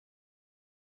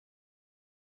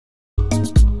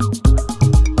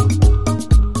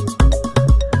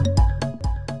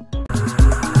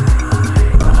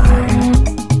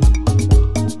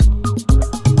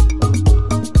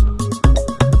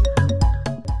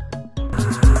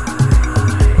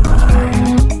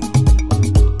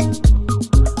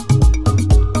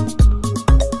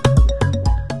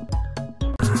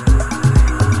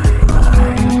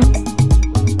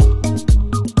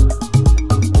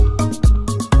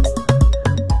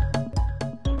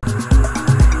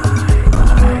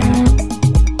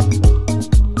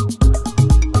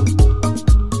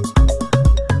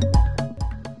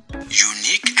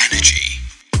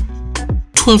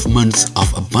12 months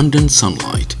of abundant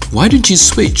sunlight. Why don't you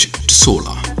switch to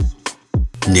solar?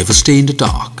 Never stay in the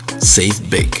dark. Save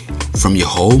big. From your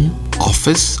home,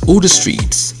 office or the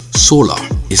streets, solar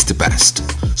is the best.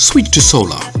 Switch to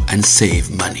solar and save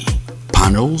money.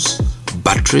 Panels,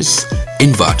 batteries,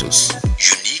 inverters.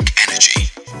 Unique Energy.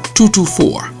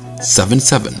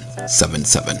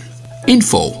 224-7777.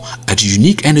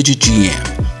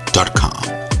 info@uniqueenergygm.com.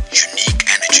 Unique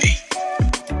Energy.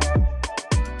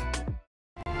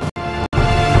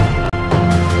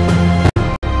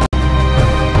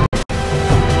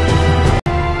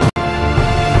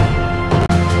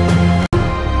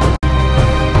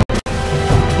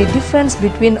 The difference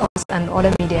between us and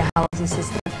other media houses is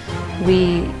that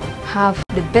we have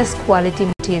the best quality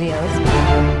materials.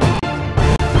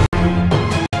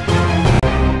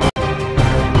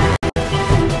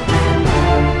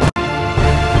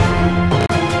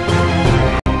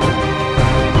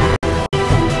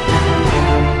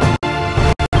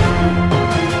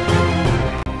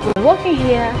 Working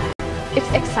here,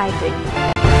 it's exciting.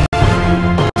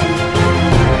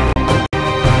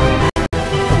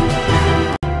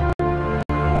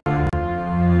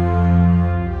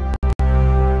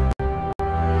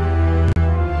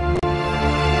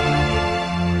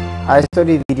 I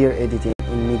studied video editing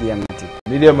in Mediamatic.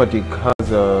 Mediamatic has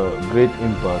a great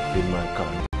impact in my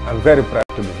country. I'm very proud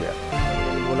to be here.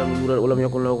 ولم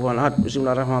يكن له كفوا أحد. بسم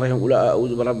الله الرحمن الرحيم. قل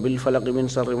أعوذ برب الفلق من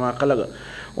شر ما خلق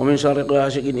ومن شر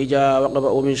غاسق إذا وقب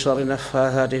ومن شر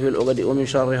النفاثات في العقد ومن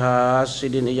شر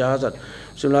حاسد إذا حسد.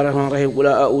 بسم الله الرحمن الرحيم. قل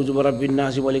أعوذ برب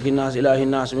الناس ملك الناس إله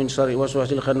الناس من شر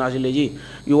وسوسة الخناس الذي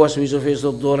يوسوس في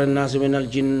صدور الناس من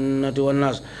الجنة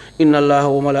والناس. إن الله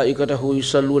وملائكته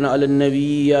يصلون على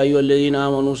النبي يا أيها الذين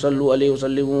آمنوا صلوا عليه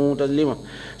وسلموا تسليما.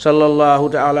 صلى الله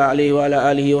تعالى عليه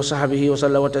وعلى آله وصحبه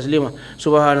وسلم تسليما.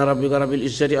 سبحان ربك رب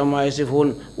العزة عما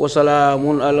يصفون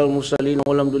وسلام على المرسلين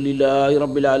والحمد لله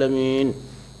رب العالمين.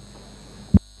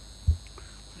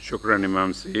 Shukran,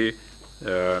 Imam C.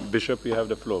 Bishop, you have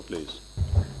the floor, please.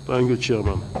 Thank you,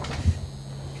 Chairman.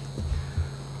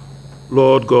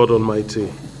 Lord God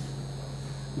Almighty,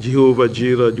 Jehovah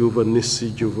Jireh, Jehovah Nissi,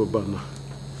 Jehovah Bana,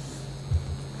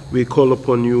 we call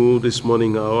upon you this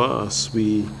morning hour as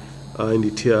we are in the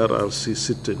TRRC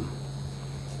sitting.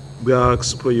 We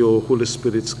ask for your Holy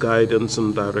Spirit's guidance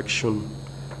and direction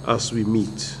as we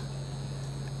meet.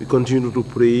 We continue to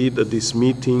pray that these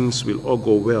meetings will all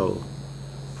go well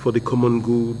for the common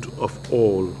good of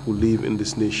all who live in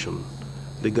this nation,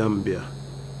 the Gambia,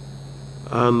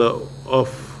 and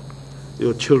of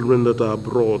your children that are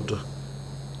abroad,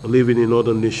 living in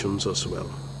other nations as well.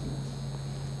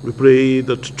 We pray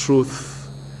that truth,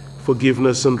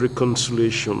 forgiveness and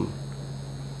reconciliation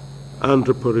and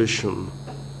reparation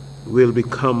will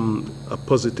become a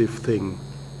positive thing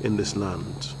in this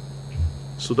land,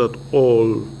 so that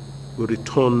all will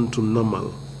return to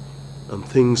normal and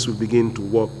things will begin to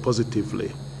work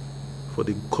positively for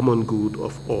the common good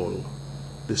of all.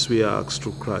 This we ask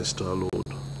through Christ our Lord.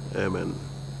 Amen.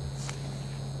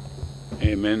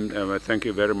 Amen. Thank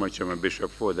you very much, Bishop,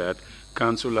 for that.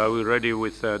 Council, are we ready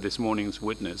with this morning's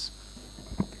witness?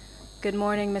 Good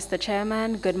morning, Mr.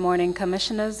 Chairman. Good morning,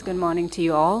 Commissioners. Good morning to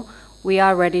you all. We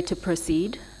are ready to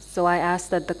proceed, so I ask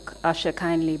that the usher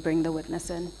kindly bring the witness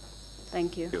in.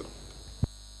 Thank you. Thank you.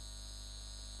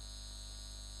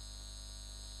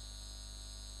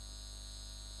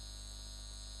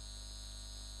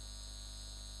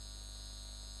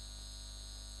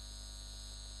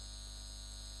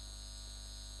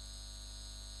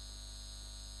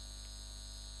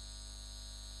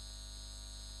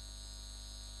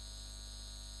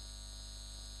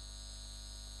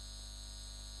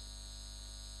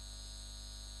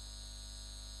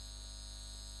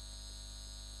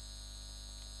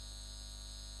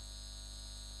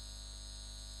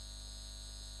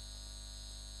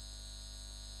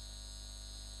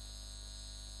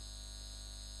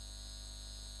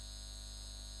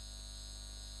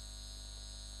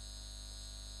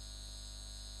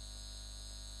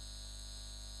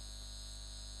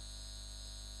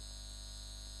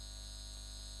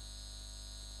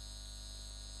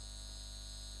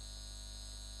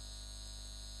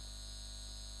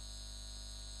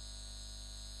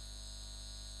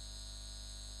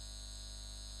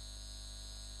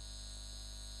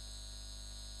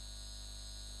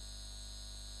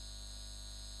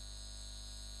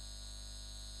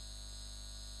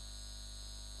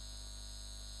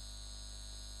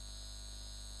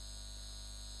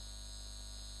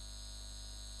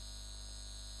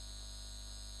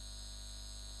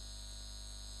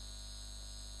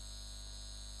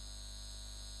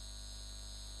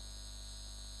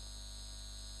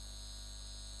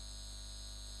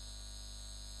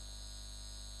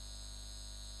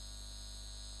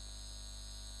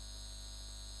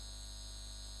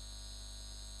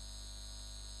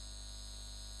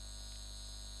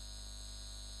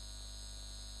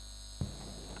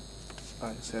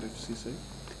 I, Sheriff Ceesay,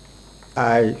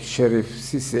 I, Sheriff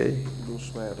Ceesay,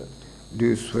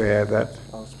 do swear that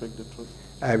I will speak the truth,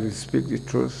 I will speak the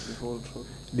truth,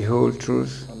 the whole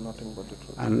truth, and nothing but the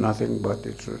truth. and nothing but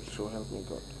the truth. So help me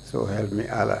God. So help me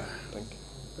Allah. Thank you.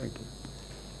 Thank you.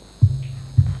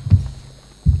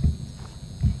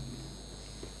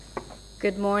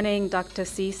 Good morning, Dr.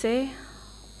 Ceesay.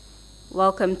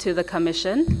 Welcome to the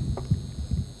Commission.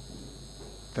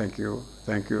 Thank you.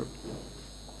 Thank you.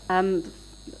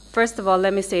 First of all,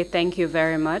 let me say thank you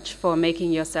very much for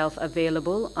making yourself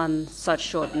available on such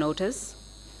short notice.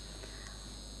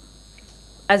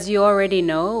 As you already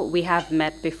know, we have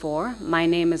met before. My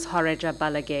name is Horeja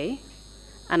Balagay,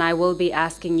 and I will be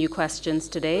asking you questions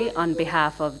today on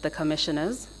behalf of the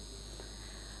commissioners.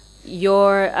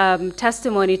 Your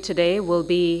testimony today will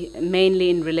be mainly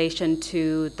in relation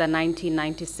to the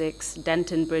 1996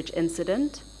 Denton Bridge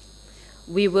incident.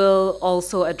 We will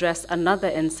also address another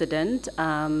incident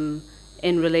in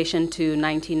relation to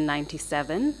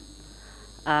 1997,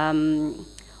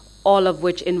 all of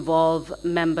which involve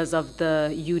members of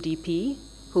the UDP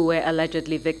who were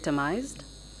allegedly victimized.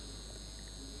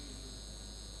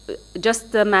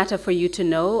 Just a matter for you to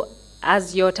know,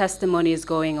 as your testimony is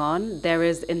going on, there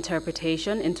is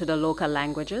interpretation into the local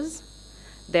languages.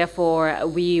 Therefore,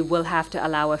 we will have to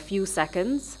allow a few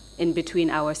seconds in between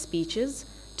our speeches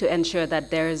to ensure that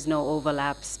there is no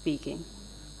overlap speaking,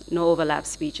 no overlap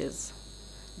speeches.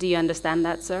 Do you understand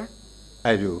that, sir?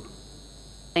 I do.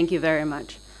 Thank you very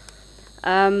much.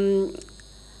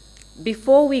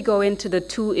 Before we go into the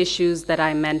two issues that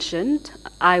I mentioned,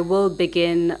 I will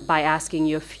begin by asking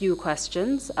you a few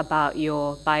questions about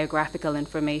your biographical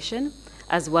information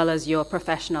as well as your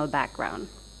professional background.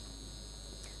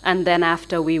 And then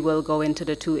after, we will go into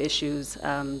the two issues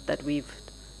that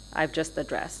I've just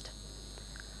addressed.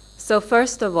 So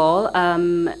first of all,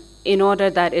 in order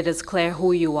that it is clear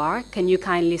who you are, can you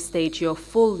kindly state your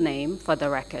full name for the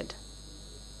record?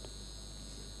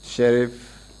 Sheriff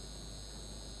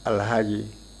Alhaji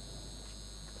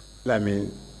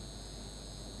Lamin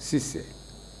Ceesay.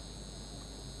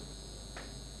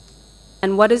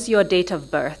 And what is your date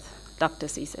of birth, Dr.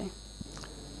 Ceesay?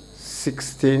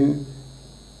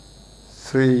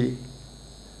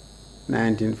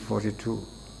 16/3/1942.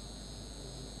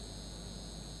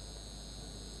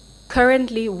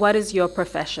 Currently, what is your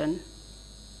profession?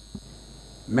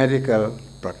 Medical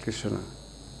practitioner.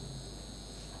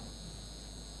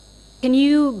 Can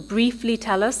you briefly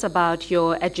tell us about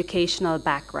your educational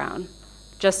background,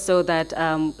 just so that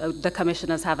the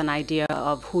commissioners have an idea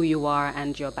of who you are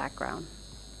and your background?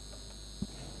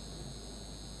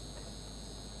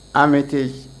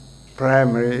 Armitage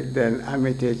Primary, then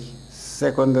Armitage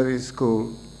Secondary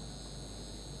School.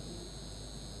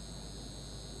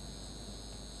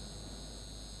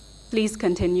 Please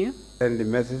continue. Then the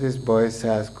Methodist Boys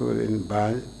High School in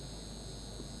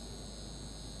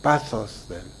Pathos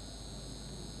then.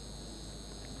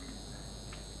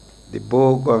 The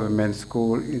Bow Government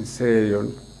School in Sierra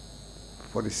Leone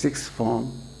for the sixth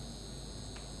form.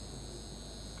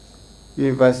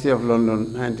 University of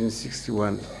London,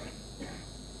 1961.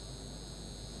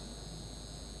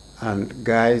 And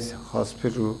Guy's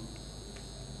Hospital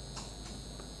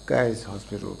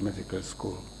Medical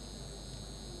School.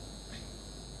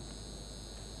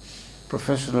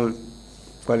 Professional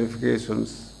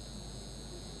qualifications,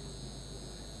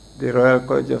 the Royal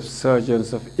College of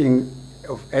Surgeons of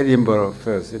Edinburgh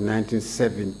first in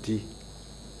 1970,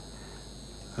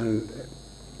 and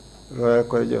Royal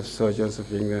College of Surgeons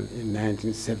of England in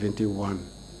 1971.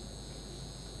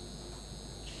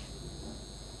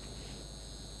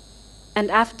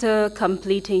 And after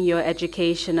completing your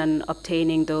education and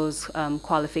obtaining those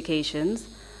qualifications,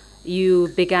 you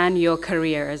began your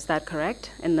career, is that correct,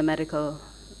 in the medical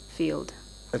field?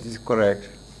 That is correct.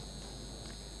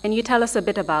 Can you tell us a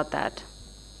bit about that?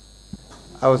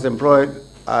 I was employed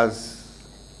as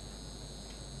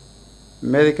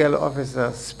medical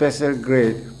officer special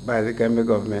grade by the Gambia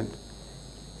government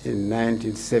in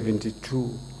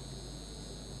 1972.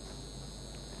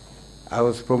 I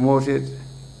was promoted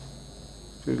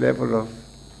to the level of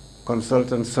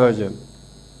consultant surgeon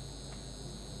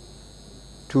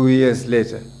 2 years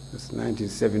later, that's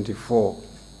 1974.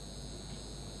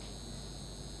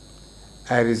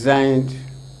 I resigned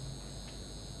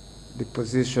the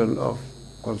position of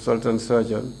consultant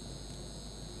surgeon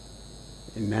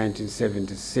in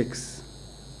 1976.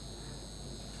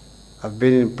 I've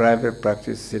been in private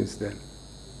practice since then.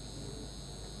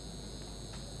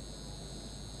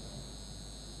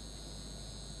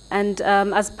 And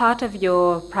as part of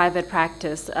your private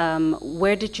practice,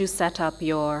 where did you set up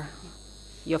your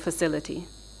facility?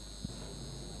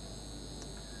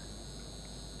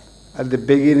 at the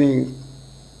beginning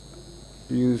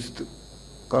used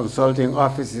consulting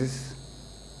offices,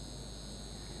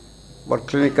 but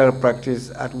clinical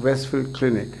practice at Westfield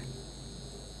Clinic.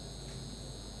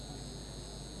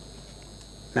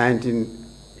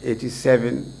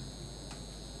 1987,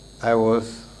 I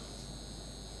was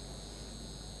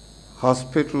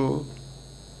hospital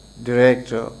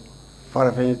director for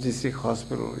Farafenni District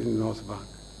Hospital in North Bank.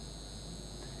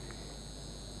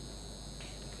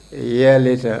 A year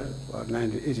later, about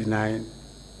 1989,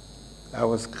 I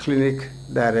was clinic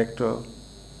director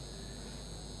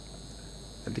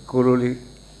at the Koroli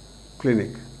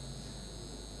Clinic,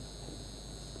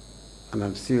 and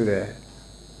I'm still there.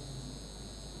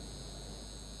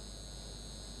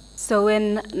 So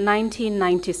in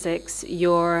 1996,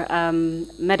 your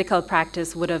medical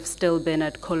practice would have still been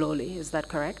at Kololi, is that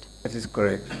correct? That is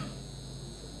correct.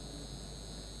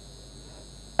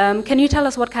 Can you tell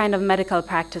us what kind of medical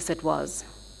practice it was?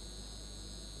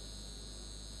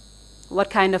 What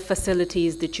kind of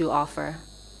facilities did you offer?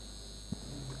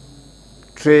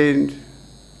 Trained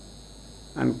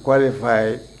and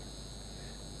qualified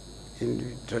in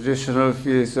the traditional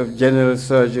fields of general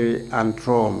surgery and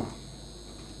trauma.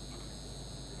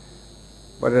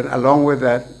 But then along with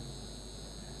that,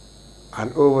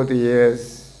 and over the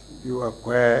years, you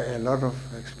acquire a lot of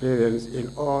experience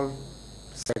in all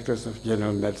sectors of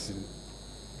general medicine,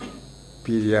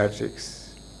 pediatrics,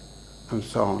 and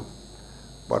so on.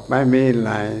 But my main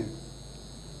line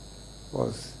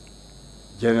was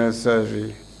general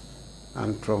surgery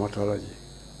and traumatology.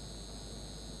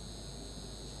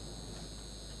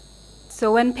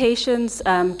 So when patients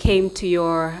came to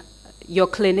your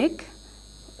clinic,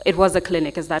 it was a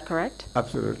clinic, is that correct?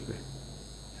 Absolutely.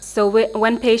 So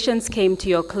when patients came to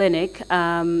your clinic,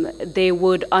 they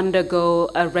would undergo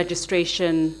a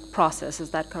registration process, is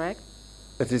that correct?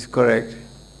 That is correct.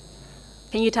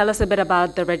 Can you tell us a bit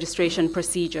about the registration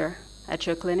procedure at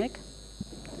your clinic?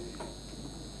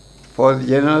 For the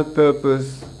general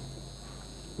purpose,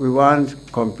 we want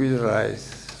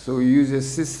computerized, so we use a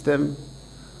system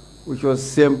which was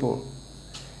simple.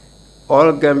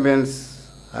 All Gambians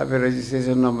have a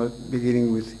registration number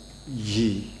beginning with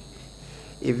G.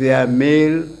 If they are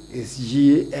male, it's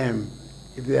GM.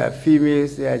 If they are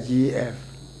females, they are GF.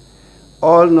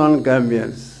 All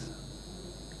non-Gambians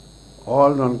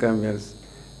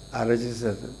are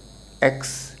registered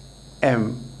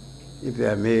XM if they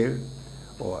are male,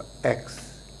 or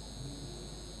XF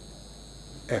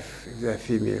if they are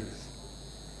females.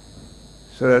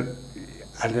 So that,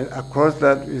 and then across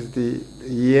that is the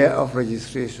year of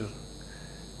registration.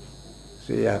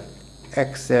 So you have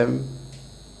XM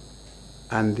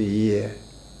and the year,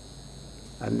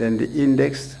 and then the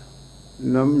indexed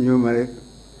numeric,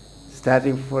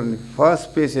 starting from the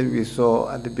first patient we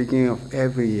saw at the beginning of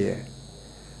every year.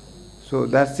 So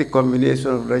that's the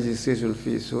combination of registration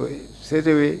fees. So straight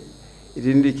away, it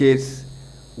indicates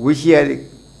which year the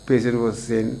patient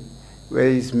was in, whether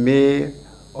it's male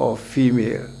or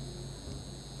female,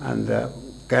 and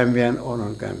Gambian or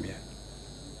non-Gambian.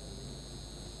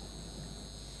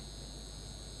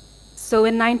 So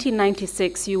in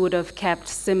 1996, you would have kept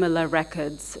similar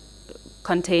records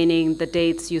containing the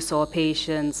dates you saw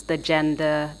patients, the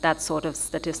gender, that sort of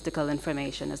statistical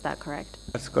information, is that correct?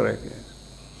 That's correct, yes.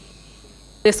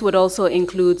 This would also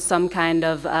include some kind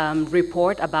of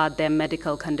report about their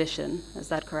medical condition, is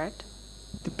that correct?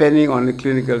 Depending on the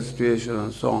clinical situation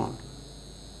and so on.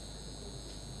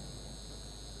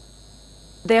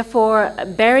 Therefore,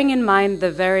 bearing in mind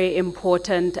the very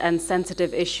important and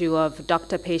sensitive issue of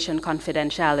doctor-patient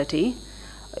confidentiality,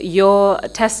 your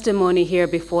testimony here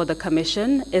before the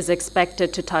Commission is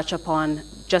expected to touch upon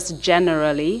just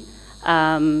generally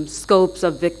scopes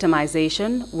of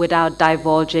victimization without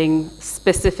divulging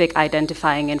specific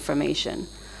identifying information.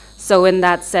 So in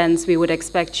that sense, we would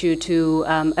expect you to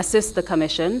assist the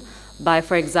Commission by,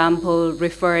 for example,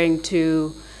 referring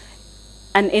to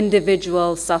an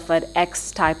individual suffered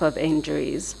X type of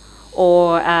injuries,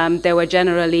 or there were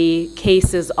generally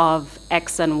cases of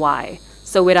X and Y,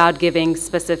 so without giving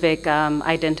specific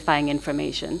identifying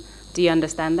information. Do you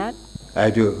understand that? I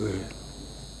do.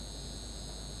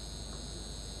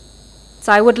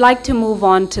 So I would like to move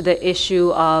on to the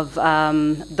issue of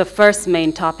the first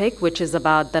main topic, which is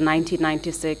about the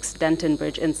 1996 Denton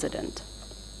Bridge incident.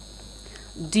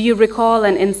 Do you recall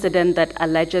an incident that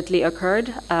allegedly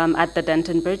occurred at the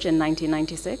Denton Bridge in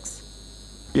 1996?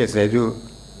 Yes, I do.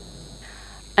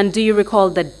 And do you recall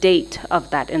the date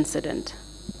of that incident?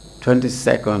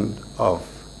 22nd of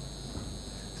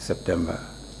September.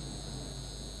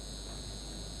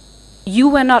 You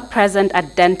were not present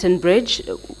at Denton Bridge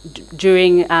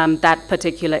during that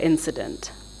particular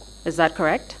incident. Is that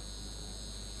correct?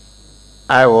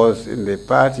 I was in the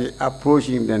party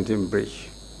approaching Denton Bridge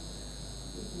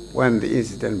when the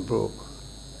incident broke.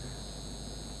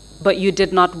 But you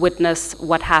did not witness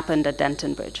what happened at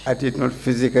Denton Bridge? I did not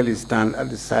physically stand at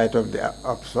the site of the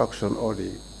obstruction or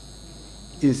the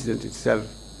incident itself.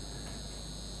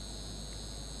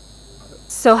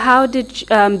 So how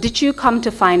did you come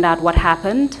to find out what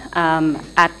happened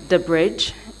at the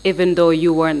bridge, even though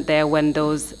you weren't there when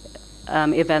those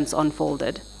events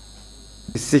unfolded?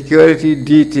 The security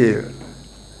detail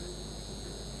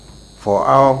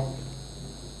for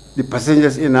the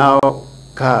passengers in our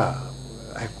car,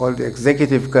 I call the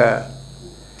executive car,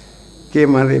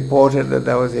 came and reported that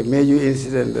there was a major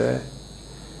incident there,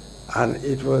 and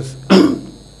it was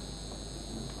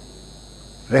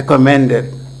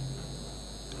recommended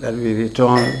that we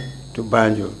return to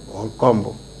Banjul or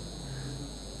Combo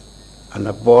and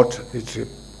abort the trip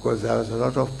because there was a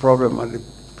lot of problem at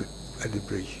the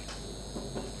bridge.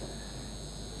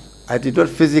 I did not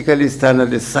physically stand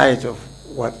at the site of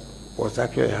what was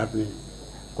actually happening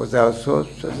because there was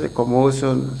such a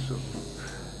commotion,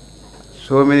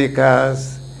 so many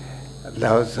cars.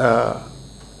 There was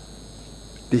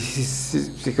the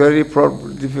security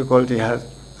difficulty had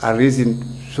arisen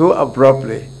so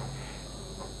abruptly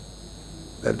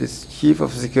that the chief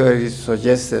of security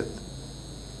suggested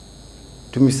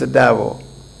to Mr. Davo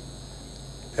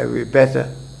that we better,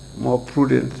 more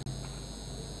prudent,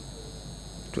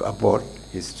 to abort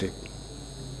his trip.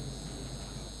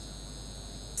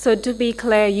 So to be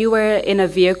clear, you were in a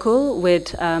vehicle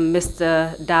with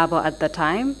Mr. Dabo at the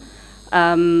time.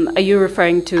 Are you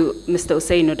referring to Mr.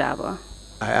 Usainu Dabo?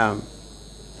 I am.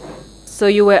 So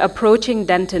you were approaching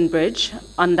Denton Bridge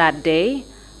on that day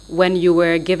when you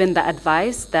were given the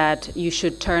advice that you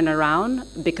should turn around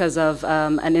because of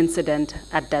an incident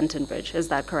at Denton Bridge. Is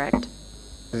that correct?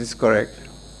 This is correct.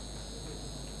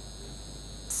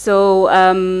 So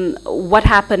what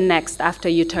happened next after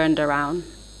you turned around?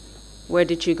 Where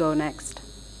did you go next?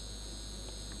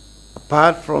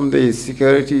 Apart from the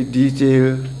security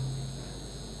detail,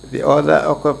 the other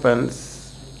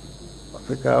occupants of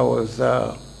the car was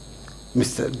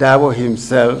Mr. Dabo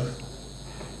himself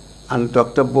and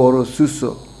Dr. Boro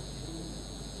Suso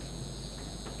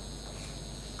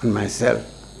and myself.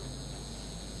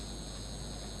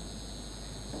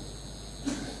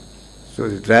 So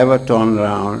the driver turned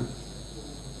around.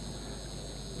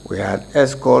 We had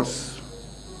escorts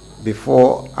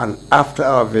before and after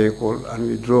our vehicle, and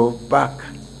we drove back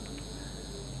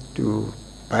to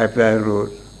Pipeline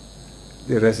Road,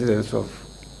 the residence of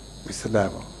Mr.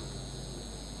 Dabo.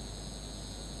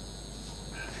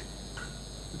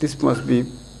 This must be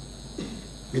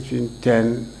between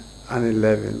 10 and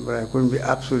 11, but I couldn't be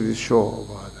absolutely sure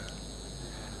about that.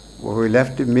 But we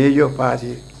left the major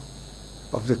party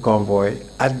of the convoy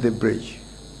at the bridge.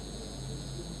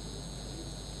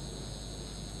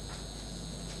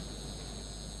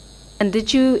 And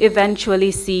did you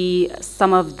eventually see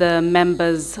some of the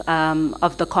members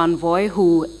of the convoy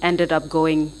who ended up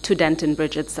going to Denton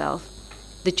Bridge itself?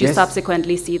 Did you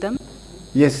subsequently see them?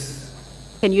 Yes.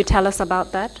 Can you tell us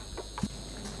about that?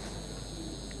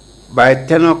 By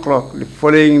 10 o'clock the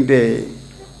following day,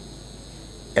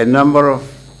 a number of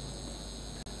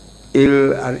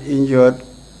ill and injured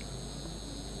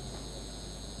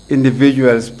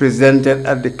individuals presented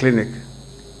at the clinic.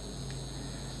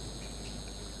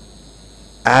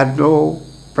 I had no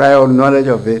prior knowledge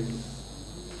of it,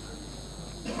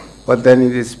 but then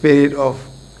in the spirit of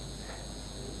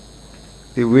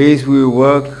the ways we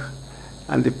work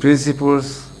and the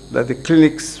principles that the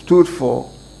clinic stood for,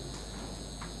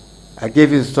 I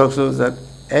gave instructions that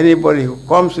anybody who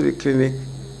comes to the clinic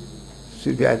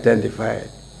should be identified.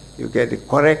 You get the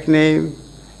correct name,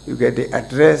 you get the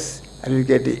address, and you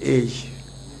get the age.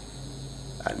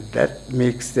 And that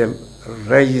makes them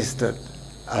registered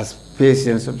as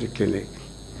patients of the clinic.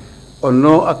 On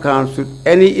no account should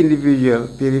any individual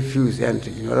be refused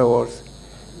entry. In other words,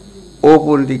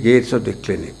 open the gates of the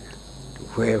clinic to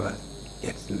whoever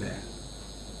gets in there.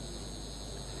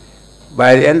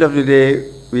 By the end of the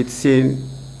day, we'd seen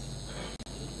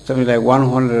something like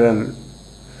 115.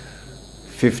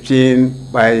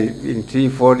 In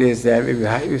 3-4 days time,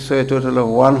 we saw a total of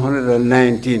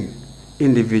 119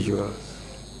 individuals.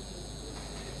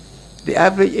 The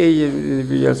average age of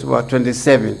individuals is about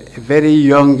 27, a very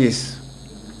youngish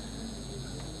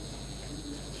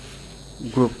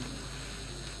group.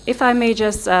 If I may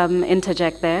just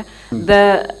interject there,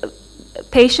 the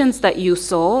patients that you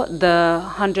saw, the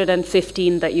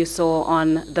 115 that you saw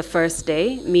on the first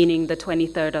day, meaning the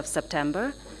 23rd of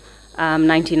September,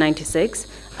 1996,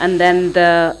 And then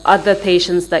the other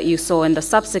patients that you saw in the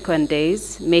subsequent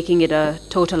days, making it a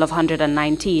total of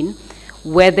 119,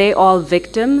 were they all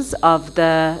victims of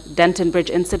the Denton Bridge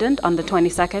incident on the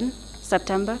 22nd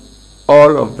September?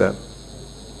 All of them.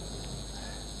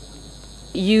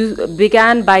 You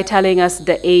began by telling us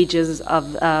the ages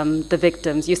of the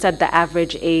victims. You said the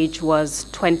average age was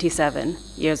 27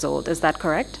 years old. Is that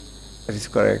correct? That is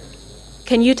correct.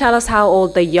 Can you tell us how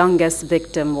old the youngest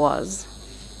victim was?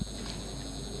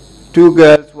 2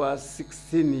 girls were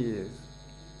 16 years.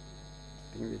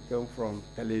 I think they come from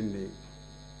Kalindi.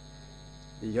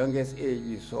 The youngest age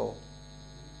we saw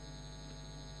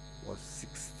was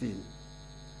 16.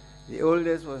 The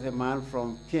oldest was a man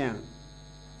from Kiang.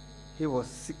 He was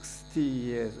 60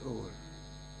 years old.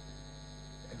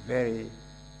 A very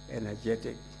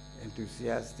energetic,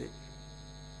 enthusiastic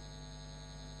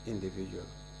individual.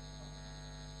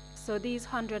 So these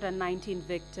 119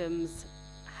 victims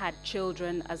had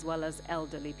children as well as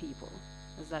elderly people.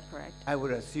 Is that correct? I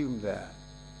would assume that.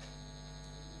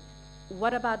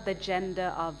 What about the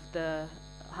gender of the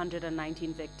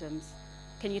 119 victims?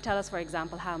 Can you tell us, for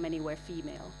example, how many were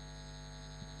female?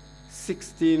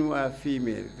 16 were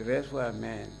female, the rest were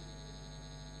men.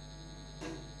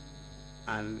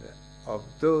 And of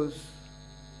those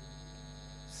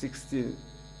 16,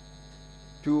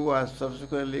 2 were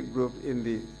subsequently grouped in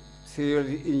the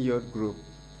seriously injured group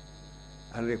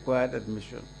and required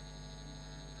admission.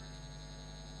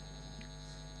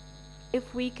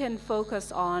 If we can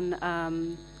focus on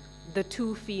the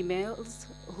 2 females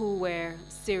who were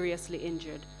seriously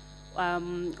injured,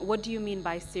 what do you mean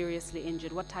by seriously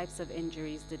injured? What types of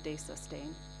injuries did they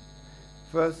sustain?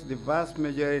 First, the vast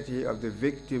majority of the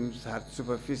victims had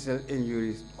superficial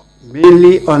injuries,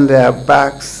 mainly on their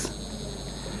backs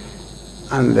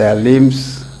and their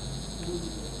limbs,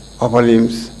 upper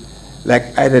limbs,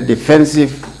 like either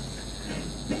defensive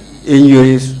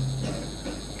injuries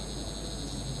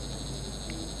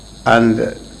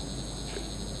and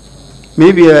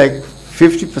maybe like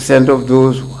 50% of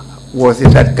those was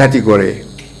in that category.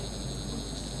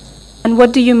 And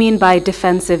what do you mean by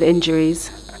defensive injuries?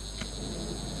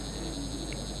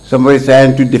 Somebody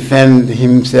trying to defend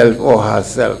himself or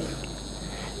herself.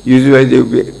 Usually there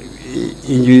will be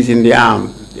injuries in the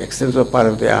arm, the extensor part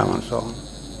of the arm and so on.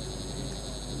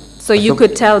 So you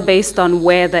could tell based on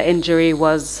where the injury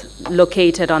was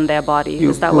located on their body.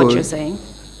 Is that what you're saying?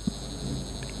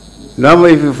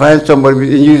 Normally if you find somebody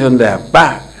with injuries on their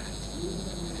back,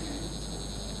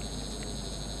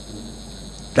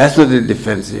 that's not the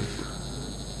defensive.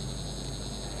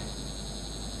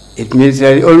 It means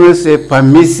that I always say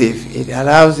permissive. It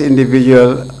allows the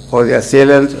individual or the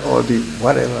assailant or the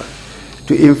whatever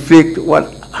to inflict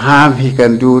what harm he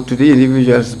can do to the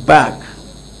individual's back.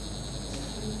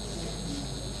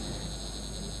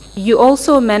 You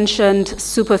also mentioned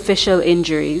superficial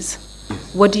injuries.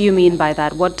 What do you mean by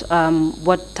that? What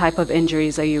type of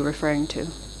injuries are you referring to?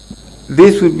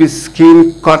 This would be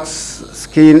skin cuts,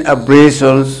 skin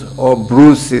abrasions or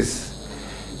bruises,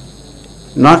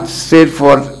 not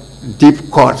straightforward deep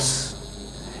cuts.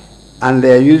 And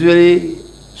they are usually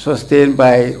sustained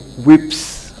by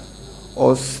whips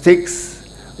or sticks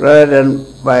rather than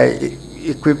by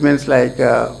equipments like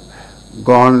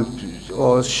guns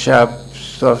or sharp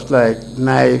stuff like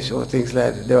knives or things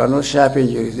like that. There were no sharp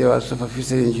injuries, there were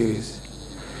superficial injuries.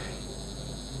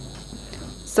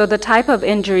 So the type of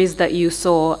injuries that you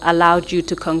saw allowed you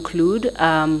to conclude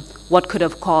what could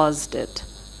have caused it.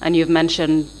 And you've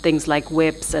mentioned things like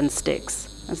whips and sticks.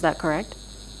 Is that correct?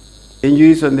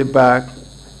 Injuries on the back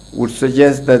would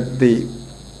suggest that the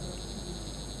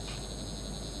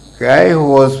guy who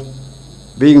was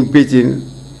being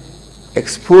beaten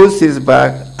exposed his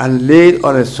back and laid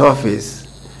on a surface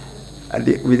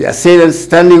with the assailant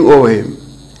standing over him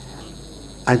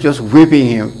and just whipping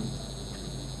him.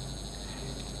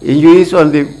 Injuries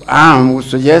on the arm would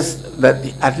suggest that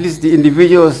at least the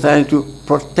individual was trying to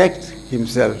protect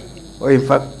himself, or in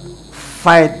fact,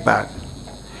 fight back.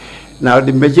 Now,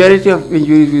 the majority of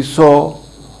injuries we saw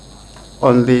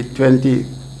on the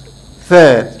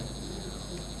 23rd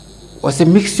was a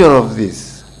mixture of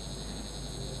this.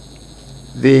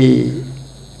 The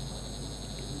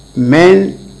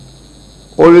men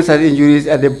always had injuries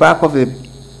at the back of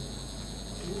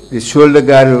the shoulder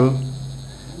girdle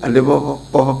and the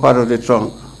upper part of the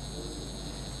trunk.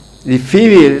 The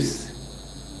females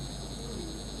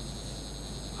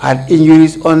had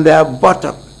injuries on their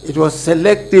buttock. It was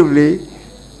selectively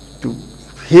to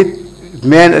hit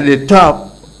men at the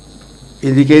top,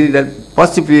 indicating that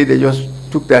possibly they just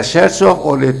took their shirts off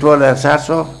or they tore their shirts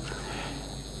off.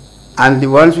 And the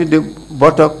ones with the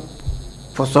buttock,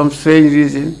 for some strange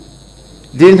reason,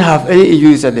 didn't have any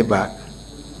injuries at the back.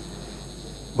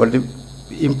 But the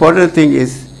important thing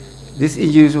is, these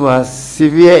injuries were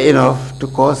severe enough to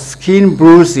cause skin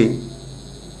bruising,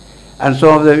 and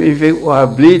some of them in fact were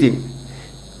bleeding.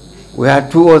 We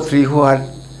had 2 or 3 who had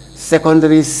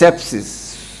secondary sepsis.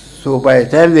 So by the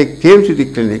time they came to the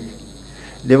clinic,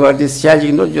 they were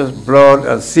discharging not just blood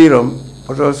and serum,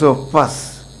 but also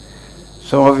pus.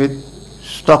 Some of it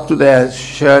stuck to their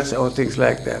shirts or things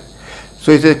like that.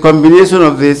 So it's a combination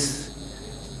of this.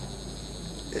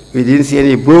 We didn't see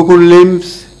any broken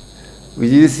limbs. We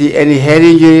didn't see any head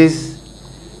injuries.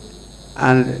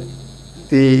 And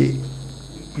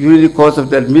during the course of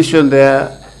the admission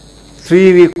there,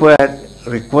 3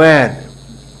 required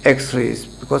X-rays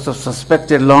because of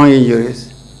suspected lung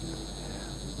injuries.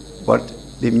 But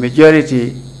the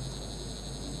majority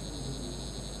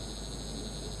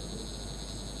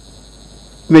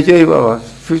about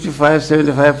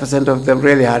 55–75% of them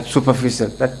really had superficial,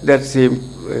 that same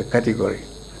category,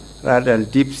 rather than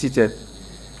deep-seated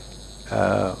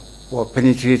or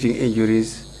penetrating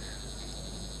injuries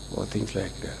or things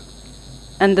like that.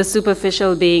 And the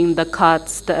superficial being the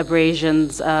cuts, the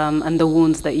abrasions, and the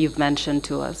wounds that you've mentioned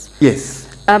to us. Yes.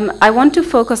 I want to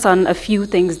focus on a few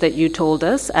things that you told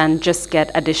us and just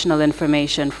get additional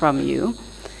information from you.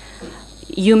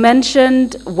 You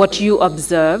mentioned what you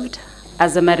observed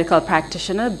as a medical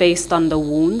practitioner based on the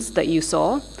wounds that you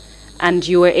saw, and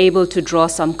you were able to draw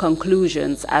some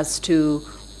conclusions as to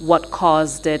what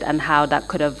caused it and how that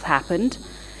could have happened.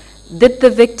 Did the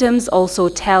victims also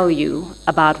tell you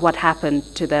about what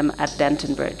happened to them at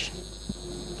Denton Bridge?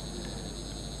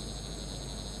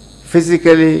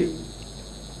 Physically,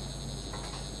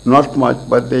 not much,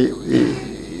 but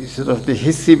the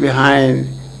history behind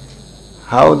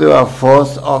how they were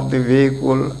forced off the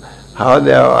vehicle, how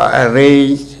they were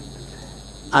arranged,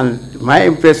 and my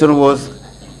impression was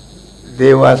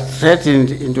they were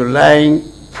threatened into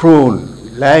lying prone,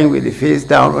 lying with the face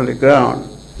down on the ground,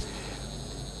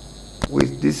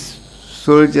 with these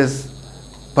soldiers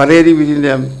parading between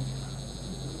them,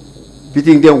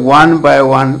 beating them one by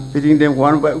one,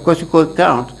 because you could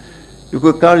count. You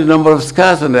could count the number of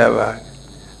scars on their back.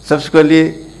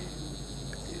 Subsequently,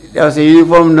 there was a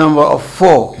uniform number of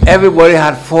 4. Everybody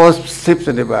had 4 strips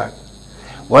on the back.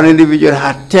 One individual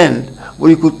had 10, but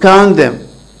you could count them.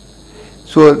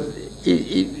 So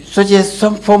it suggests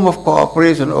some form of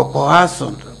cooperation or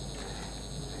coercion.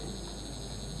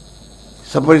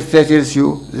 Somebody threatens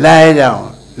you, lie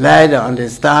down, and they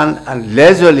stand and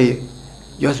leisurely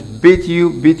just beat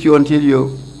you until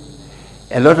you.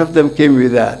 A lot of them came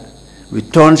with that,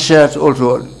 with torn shirts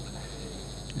also.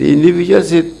 The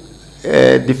individuals with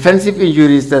defensive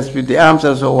injuries, that's with the arms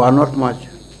and so, were not much.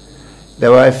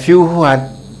 There were a few who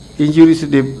had injuries to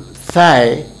the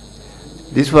thigh.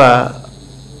 These were,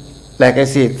 like I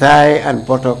say, thigh and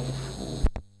buttock.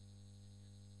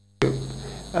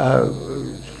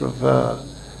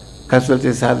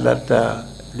 Casualties had that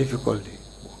difficulty,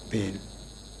 pain.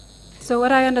 So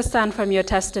what I understand from your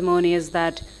testimony is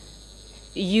that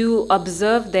you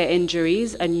observed their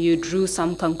injuries and you drew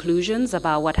some conclusions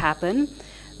about what happened.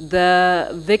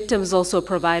 The victims also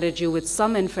provided you with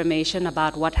some information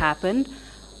about what happened,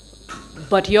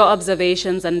 but your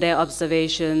observations and their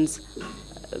observations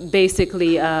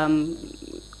basically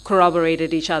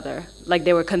corroborated each other, like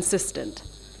they were consistent.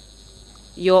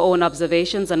 Your own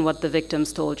observations and what the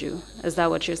victims told you. Is that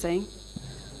what you're saying?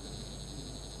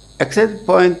 Except the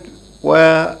point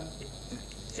where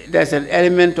there's an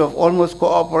element of almost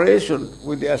cooperation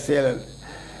with the assailant.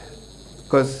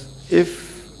 Because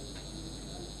if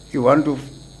you are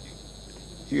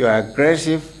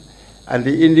aggressive and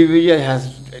the individual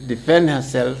has to defend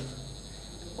herself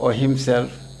or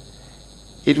himself,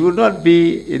 it would not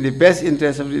be in the best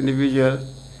interest of the individual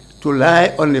to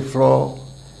lie on the floor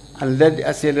and let the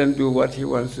assailant do what he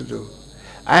wants to do.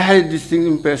 I had a distinct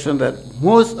impression that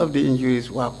most of the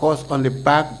injuries were caused on the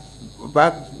back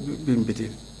being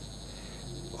beaten.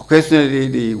 Occasionally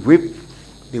the whip,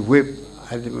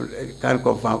 I can't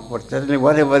confirm, but certainly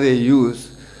whatever they used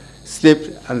slipped,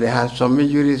 and they had some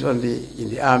injuries in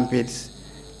the armpits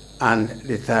and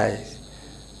the thighs.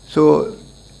 So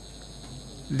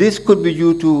this could be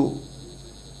due to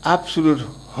absolute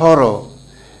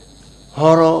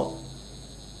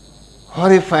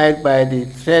horrified by the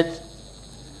threat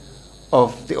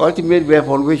of the ultimate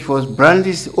weapon, which was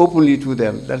brandished openly to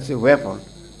them. That's a weapon.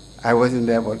 I wasn't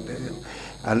there, but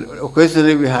and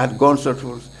occasionally we had gunshot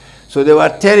wounds. So they were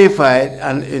terrified,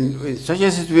 and in such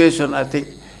a situation, I think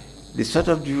the sort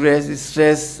of duress, the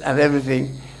stress, and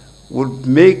everything would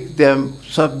make them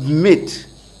submit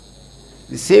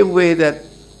the same way that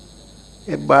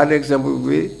a bad example would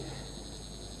be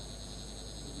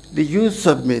the youth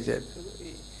submitted.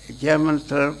 German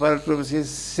paratroopers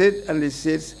sit, and they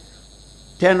sit.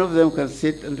 10 of them can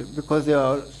sit, and because they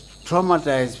are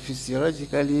traumatized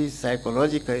physiologically,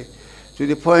 psychologically, to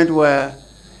the point where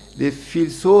they feel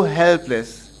so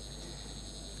helpless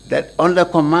that under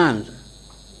command,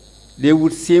 they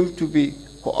would seem to be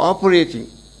cooperating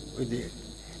with it.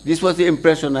 This was the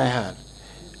impression I had.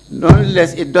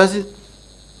 Nonetheless, it doesn't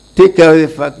take care of the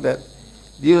fact that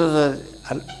this was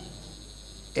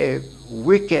a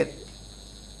wicked,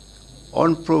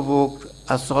 unprovoked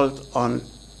assault on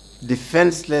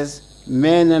defenseless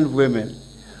men and women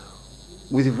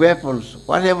with weapons,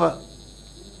 whatever,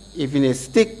 even a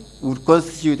stick would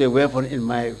constitute a weapon in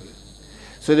my view.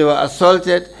 So they were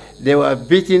assaulted, they were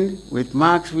beaten with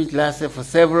marks which lasted for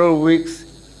several weeks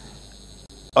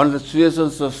under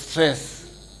situations of stress.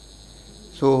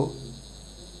 So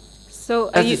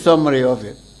that's the summary of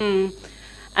it.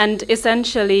 And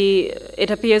essentially, it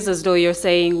appears as though you're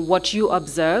saying what you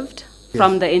observed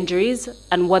from the injuries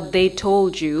and what they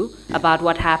told you about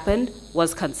what happened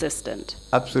was consistent.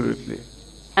 Absolutely.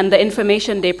 And the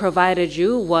information they provided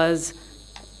you was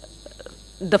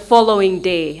the following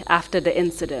day after the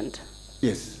incident.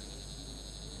 Yes.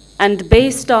 And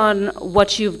based on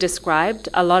what you've described,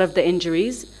 a lot of the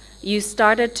injuries, you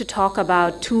started to talk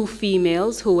about 2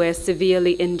 females who were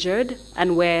severely injured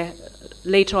and were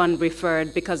later on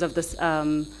referred because of this,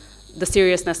 the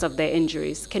seriousness of their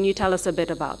injuries. Can you tell us a bit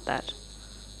about that?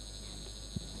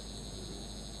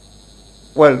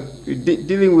 Well,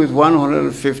 dealing with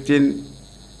 115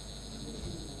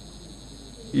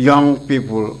 young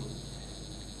people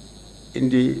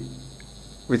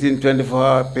within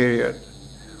 24-hour period,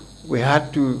 we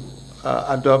had to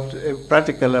adopt a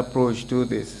practical approach to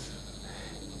this.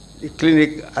 The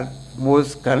clinic at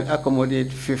most can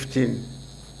accommodate 15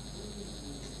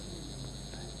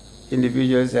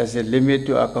 individuals as a limit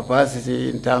to our capacity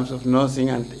in terms of nursing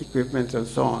and equipment and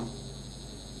so on.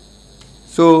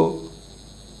 So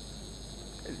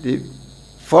the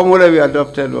formula we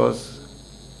adopted was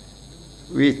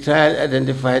we tried to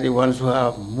identify the ones who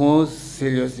are most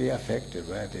seriously affected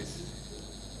by this,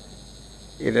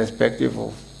 irrespective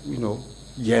of,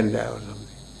 gender or something.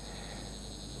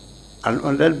 And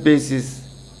on that basis,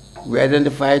 we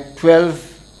identified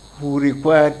 12 who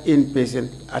required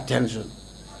inpatient attention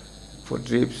for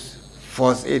drips,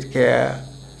 first aid care,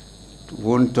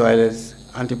 wound toilets,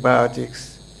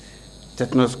 antibiotics,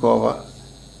 tetanus cover,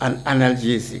 and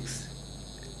analgesics.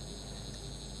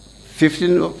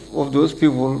 15 of those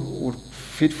people would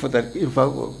fit for that. In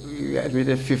fact, we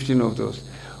admitted 15 of those.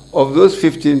 Of those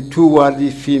 15, 2 were the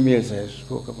females I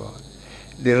spoke about.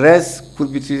 The rest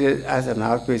could be treated as an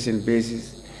outpatient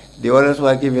basis. The others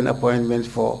were given appointments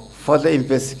for further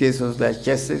investigations like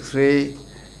chest X-ray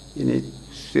in a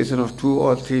situation of 2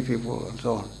 or 3 people and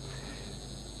so on.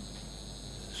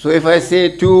 So if I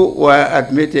say 2 were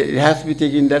admitted, it has to be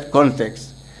taken in that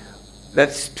context.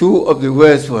 That's 2 of the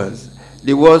worst ones.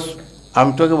 The worst,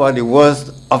 I'm talking about the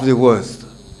worst of the worst.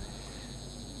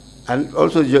 And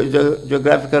also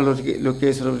geographical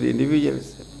location of the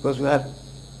individuals, because we had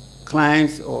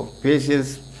clients or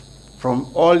patients from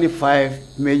all the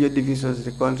 5 major divisions of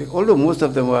the country, although most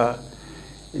of them were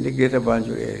in the greater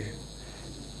Banjul area.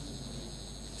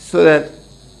 So that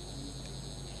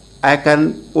I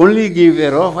can only give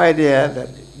a rough idea that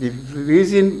the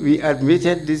reason we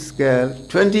admitted this girl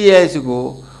 20 years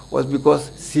ago was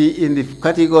because she in the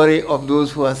category of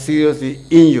those who are seriously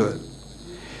injured.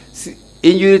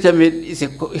 Injury is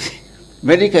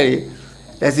medically,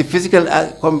 there's a physical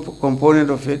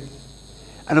component of it,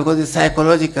 and of course the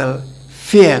psychological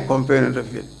fear component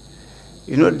of it.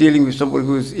 You're not dealing with somebody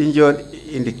who's injured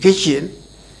in the kitchen.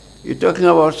 You're talking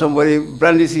about somebody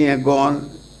brandishing a gun,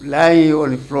 lying you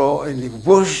on the floor in the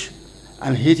bush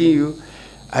and hitting you,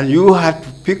 and you had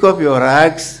to pick up your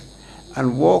rags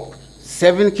and walk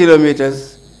 7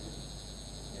 kilometers.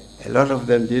 A lot of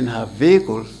them didn't have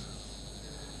vehicles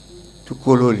to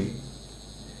Kololi.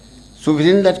 So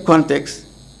within that context,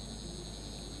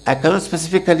 I cannot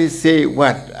specifically say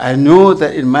what. I know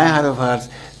that in my heart of hearts,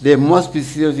 they must be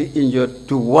seriously injured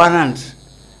to warrant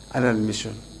an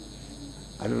admission.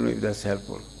 I don't know if that's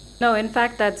helpful. No, in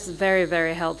fact, that's very,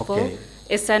 very helpful. Okay.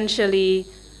 Essentially,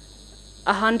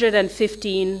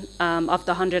 115 of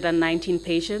the 119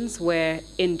 patients were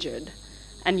injured,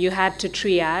 and you had to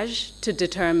triage to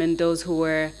determine those who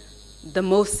were the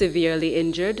most severely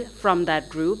injured from that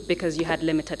group because you had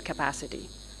limited capacity.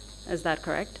 Is that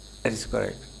correct? That is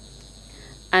correct.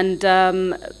 And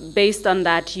based on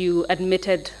that, you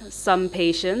admitted some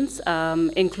patients,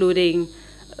 including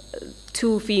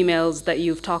 2 females that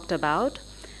you've talked about.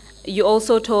 You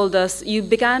also told us, you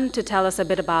began to tell us a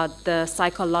bit about the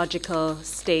psychological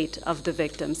state of the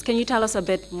victims. Can you tell us a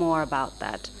bit more about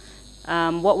that?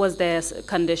 What was their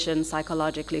condition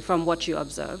psychologically from what you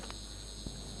observed?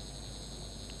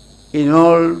 In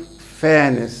all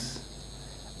fairness,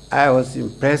 I was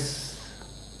impressed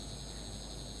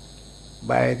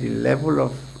by the level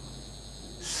of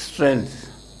strength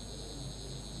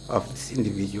of these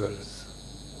individuals.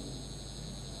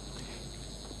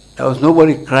 There was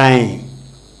nobody crying.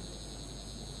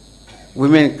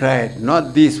 Women cried,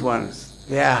 not these ones.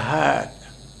 They are hard,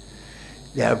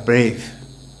 they are brave,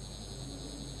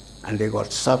 and they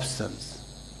got substance.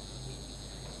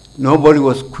 Nobody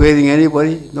was querying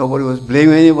anybody, nobody was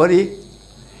blaming anybody.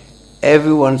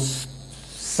 Everyone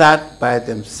sat by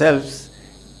themselves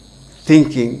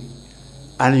thinking,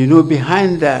 and you know,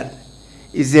 behind that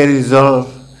is a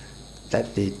resolve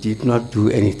that they did not do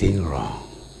anything wrong.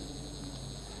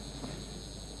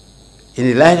 In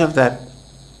the light of that,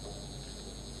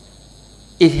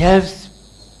 it helps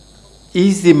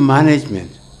easy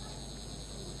management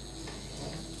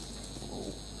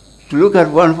to look at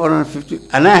 150,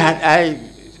 and I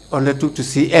undertook to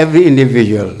see every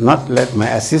individual, not let my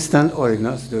assistant or a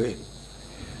nurse do it.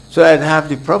 So I'd have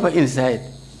the proper insight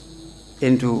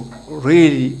into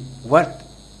really what,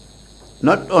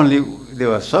 not only they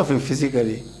were suffering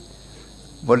physically,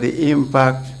 but the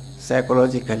impact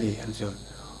psychologically and so on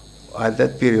at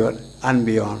that period and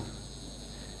beyond.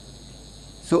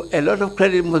 So a lot of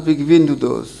credit must be given to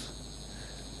those.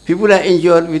 People are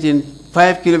injured within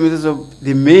 5 kilometers of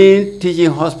the main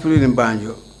teaching hospital in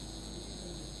Banjo,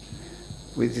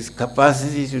 with its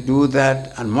capacity to do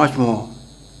that and much more.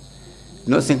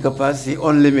 Nursing capacity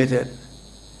unlimited.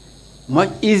 Much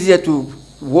easier to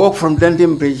walk from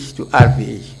Denton Bridge to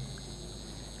RPH.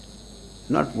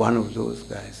 Not one of those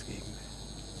guys came.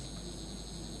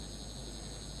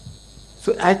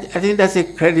 So I think that's a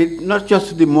credit, not just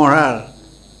to the morale,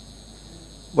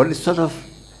 but the sort of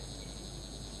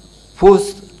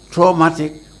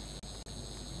post-traumatic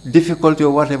difficulty or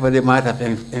whatever they might have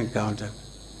encountered.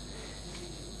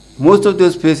 Most of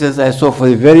those patients I saw for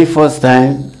the very first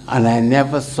time, and I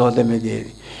never saw them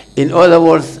again. In other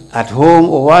words, at home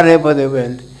or wherever they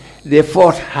went, they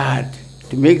fought hard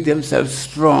to make themselves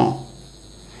strong.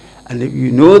 And if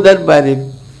you know that by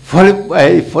the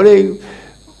following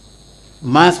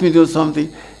mass media or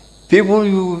something, people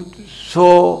you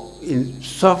saw in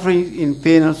suffering, in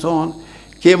pain and so on,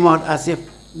 came out as if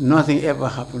nothing ever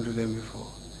happened to them before.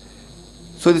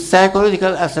 So the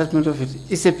psychological assessment of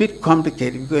it is a bit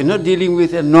complicated because you're not dealing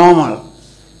with a normal.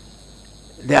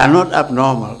 They are not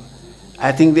abnormal.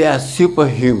 I think they are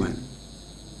superhuman.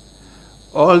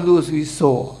 All those we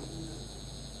saw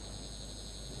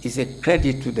is a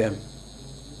credit to them.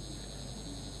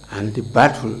 And the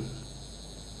battle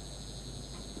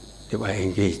they were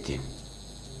engaged in.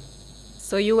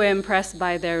 So you were impressed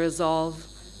by their resolve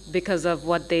because of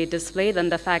what they displayed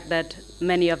and the fact that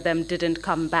many of them didn't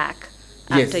come back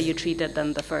after you treated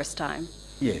them the first time?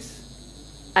 Yes.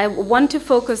 I want to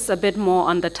focus a bit more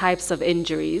on the types of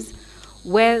injuries.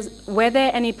 Were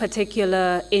there any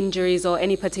particular injuries or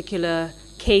any particular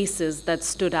cases that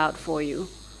stood out for you?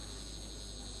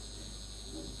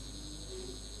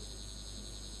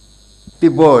 The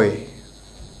boy,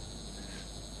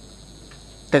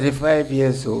 35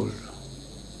 years old,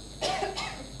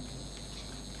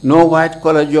 no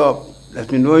white-collar job. That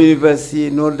means no university,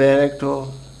 no director,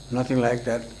 nothing like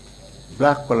that.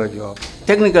 Black-collar job,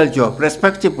 technical job,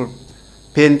 respectable,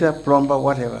 painter, plumber,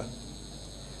 whatever.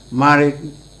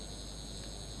 Married,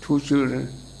 2 children,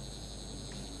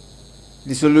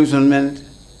 disillusionment,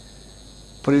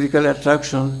 political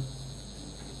attraction,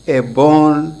 a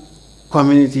born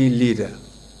community leader.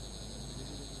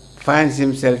 Finds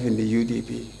himself in the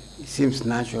UDP. It seems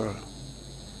natural.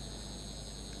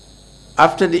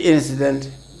 After the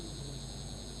incident,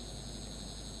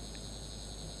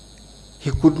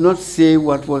 he could not say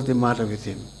what was the matter with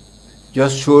him.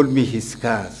 Just showed me his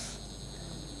scars.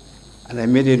 And I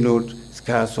made a note,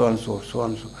 scars so and so, so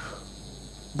and so.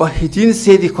 But he didn't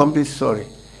say the complete story.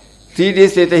 3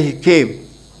 days later he came.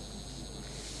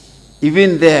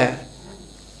 Even there,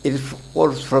 it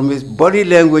was from his body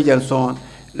language and so on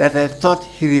that I thought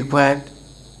he required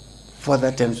further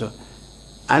attention.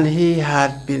 And he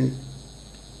had been,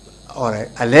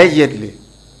 allegedly,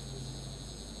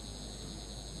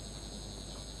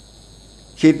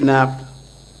 kidnapped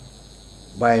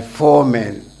by 4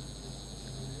 men.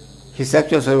 His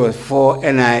actual story was 4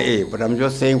 NIA, but I'm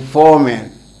just saying 4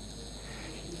 men.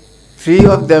 3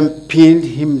 of them pinned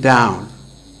him down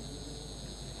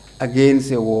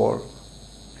against a wall.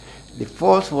 The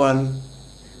 4th one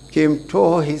came,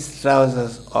 tore his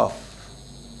trousers off,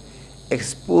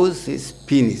 exposed his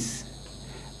penis,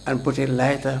 and put a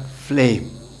lighter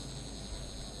flame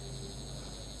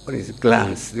on his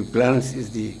glans. The glans is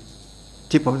the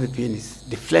tip of the penis,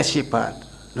 the fleshy part,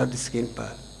 not the skin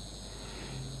part.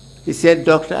 He said,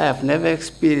 "Doctor, I have never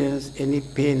experienced any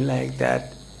pain like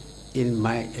that in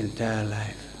my entire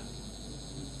life."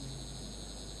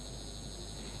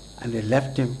 And they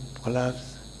left him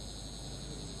collapsed.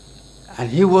 And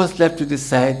he was left to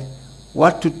decide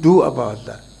what to do about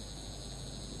that.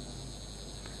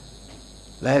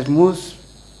 Like most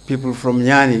people from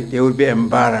Nyani, they would be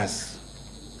embarrassed.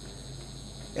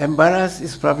 Embarrassed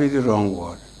is probably the wrong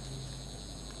word.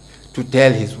 To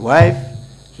tell his wife,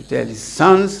 to tell his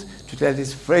sons, to tell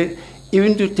his friends,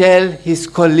 even to tell his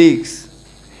colleagues,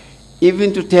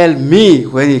 even to tell me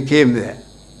when he came there.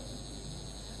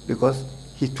 Because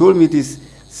he told me this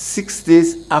 6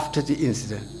 days after the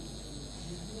incident.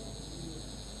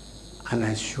 And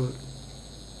I showed,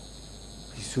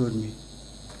 he showed me.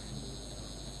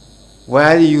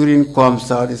 Where the urine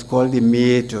comes out, it's called the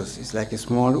meatus. It's like a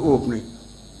small opening.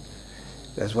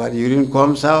 That's why the urine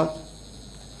comes out.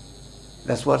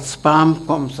 That's what sperm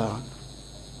comes out.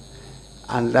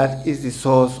 And that is the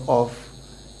source of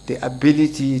the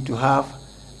ability to have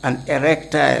an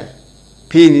erectile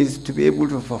penis to be able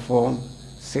to perform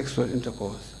sexual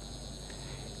intercourse.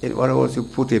 In other words, you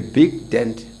put a big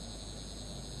dent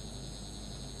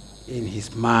in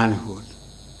his manhood,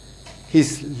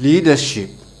 his leadership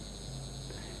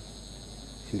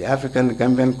in the African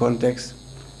Gambian context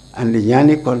and the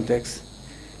Nyani context.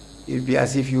 It would be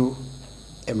as if you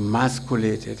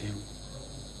emasculated him.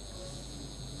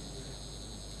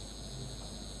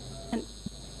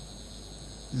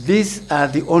 These are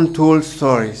the untold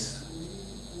stories.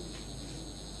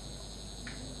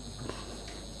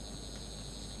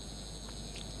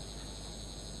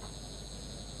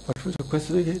 What was the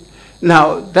question again?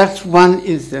 Now, that's one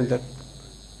incident that.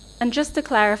 And just to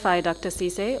clarify, Dr.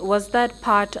 Ceesay, was that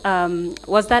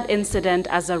incident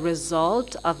as a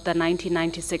result of the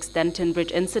 1996 Denton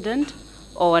Bridge incident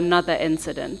or another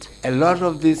incident? A lot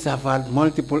of these have had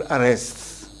multiple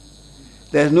arrests.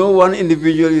 There's no one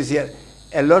individual is here.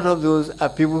 A lot of those are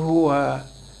people who are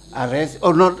arrested,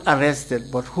 or not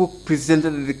arrested, but who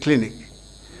presented at the clinic.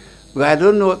 But I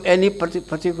don't know of any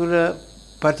particular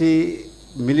party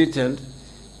militant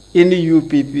in the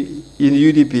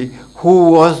UDP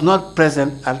who was not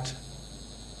present at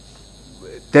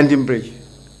Denton Bridge.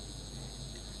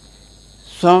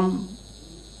 Some,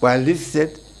 while this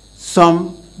said,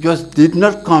 some just did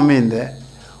not come in there,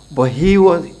 but he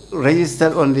was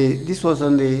registered on this was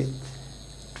on the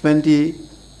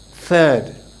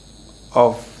 23rd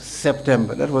of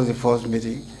September. That was the first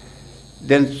meeting.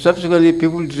 Then subsequently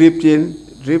people dripped in,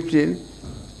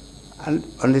 and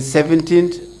on the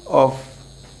 17th of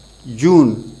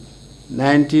June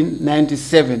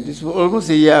 1997, this was almost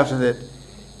a year after that,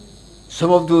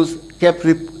 some of those kept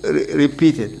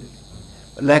repeated.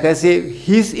 Like I say,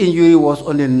 his injury was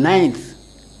on the 9th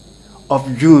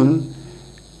of June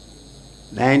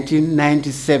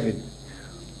 1997.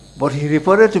 But he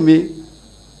reported to me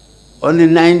on the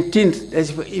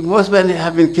 19th, he must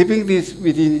have been keeping this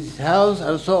within his house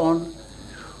and so on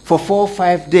for 4 or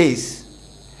 5 days,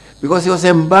 because he was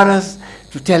embarrassed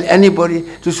to tell anybody,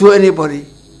 to show anybody.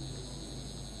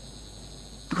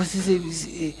 Because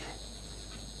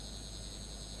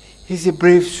he's a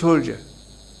brave soldier.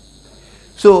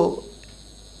 So,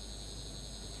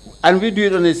 and we do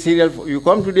it on a serial, you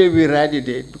come today, we write the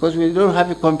date, because we don't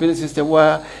have a computer system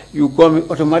where you come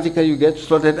automatically, you get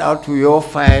slotted out to your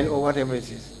file or whatever it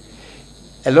is.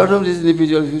 A lot of these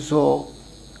individuals you saw,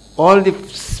 all the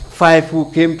 5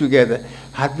 who came together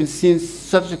had been seen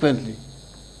subsequently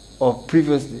or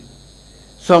previously.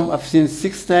 Some I've seen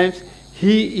 6 times.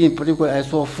 He in particular I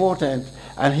saw 4 times,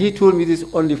 and he told me this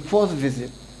on the 4th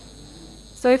visit.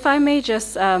 So if I may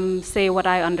just say what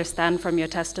I understand from your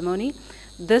testimony,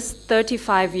 this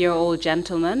 35-year-old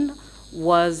gentleman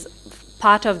was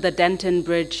part of the Denton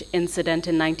Bridge incident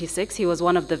in '96. He was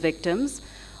one of the victims,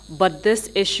 but this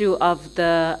issue of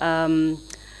the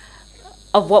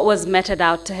of what was meted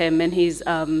out to him in his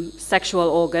sexual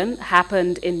organ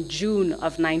happened in June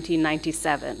of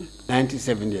 1997.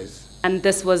 97 years. And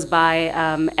this was by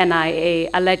NIA,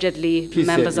 allegedly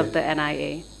members of the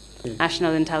NIA,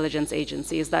 National Intelligence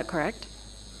Agency. Is that correct?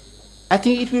 I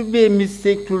think it would be a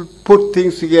mistake to put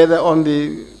things together on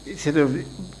the sort of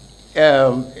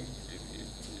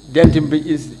Denton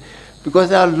Bridge, because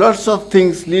there are lots of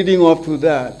things leading up to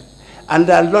that, and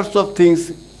there are lots of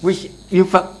things which in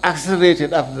fact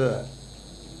accelerated after that.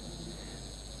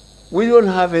 We don't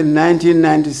have a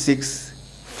 1996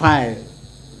 file.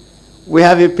 We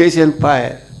have a patient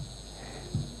file.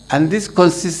 And this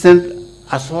consistent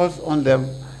assault on them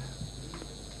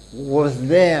was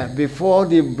there before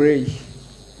the breach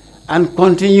and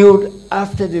continued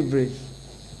after the breach,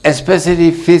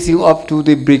 especially facing up to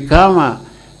the Brikama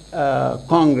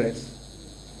Congress.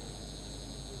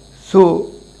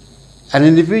 So an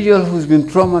individual who's been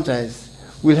traumatized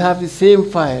will have the same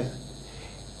file.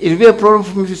 It will be a problem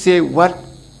for me to say what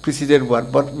preceded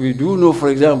what, but we do know, for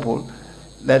example,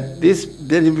 that this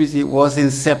delivery was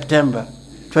in September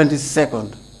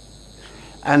 22nd.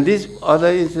 And this other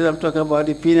incident I'm talking about,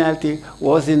 the penalty,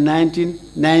 was in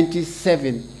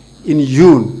 1997, in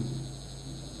June.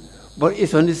 But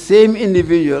it's on the same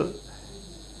individual,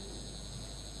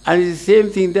 and it's the same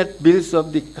thing that builds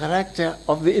up the character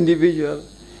of the individual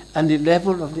and the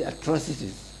level of the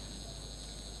atrocities.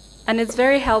 And it's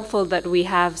very helpful that we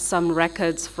have some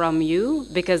records from you,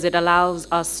 because it allows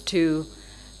us to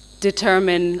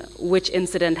determine which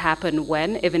incident happened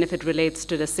when, even if it relates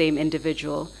to the same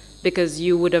individual, because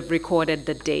you would have recorded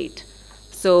the date.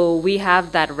 So we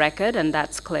have that record, and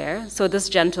that's clear. So this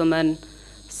gentleman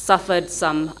suffered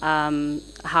some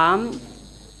harm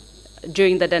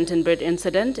during the Denton Bridge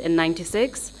incident in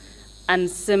 '96, and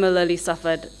similarly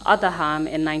suffered other harm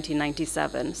in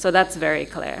 1997. So that's very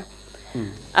clear.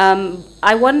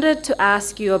 I wanted to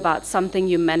ask you about something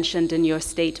you mentioned in your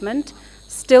statement,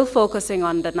 still focusing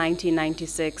on the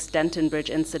 1996 Denton Bridge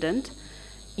incident.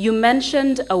 You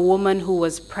mentioned a woman who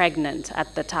was pregnant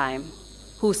at the time,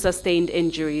 who sustained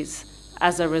injuries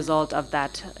as a result of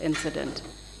that incident.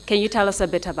 Can you tell us a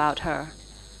bit about her?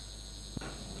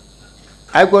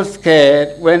 I got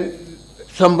scared when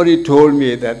somebody told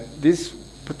me that this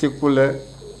particular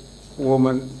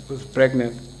woman was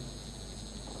pregnant,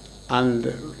 and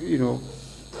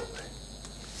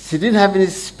she didn't have any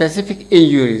specific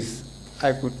injuries,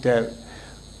 I could tell.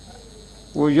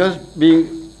 We were just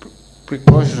being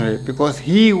precautionary, because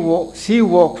she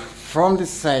walked from the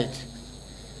site.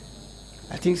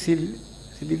 I think she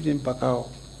lived in Bakau,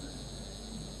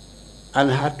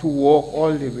 and had to walk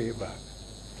all the way back.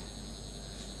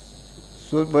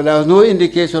 So, but there was no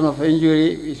indication of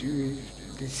injury.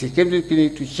 She came to the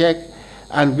clinic to check,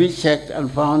 and we checked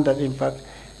and found that, in fact,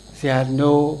 she had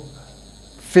no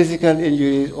physical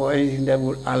injuries or anything that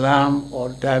would alarm or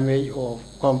damage or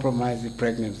compromise the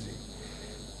pregnancy.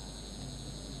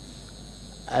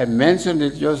 I mentioned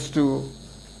it just to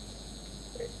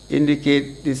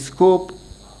indicate the scope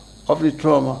of the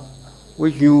trauma,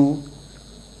 which you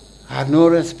had no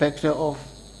respect of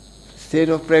state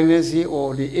of pregnancy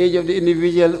or the age of the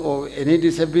individual or any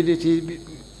disability,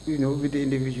 with the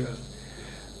individual.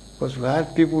 Because we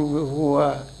had people who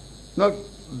were not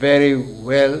very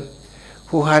well,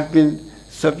 who had been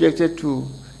subjected to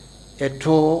a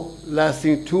tour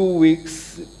lasting 2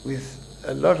 weeks with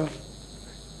a lot of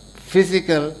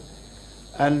physical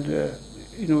and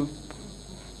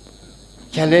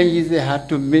challenges they had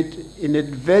to meet in a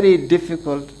very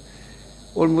difficult,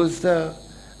 almost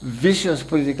vicious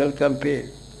political campaign.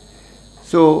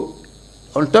 So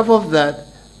on top of that,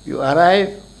 you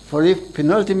arrive for the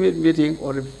penultimate meeting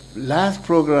or the last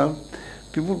program.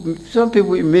 Some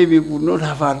people maybe would not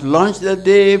have had lunch that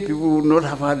day, people would not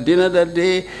have had dinner that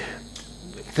day,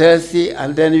 thirsty,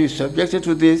 and then you're subjected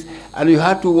to this, and you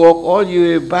had to walk all the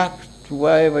way back to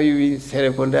wherever you in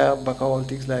Serekonda, Bakau, and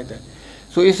things like that.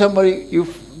 So if somebody,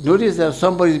 you've noticed that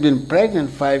somebody's been pregnant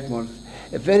 5 months,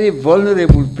 a very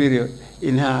vulnerable period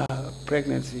in her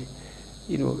pregnancy,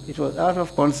 it was out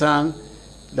of concern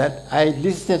that I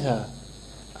listed her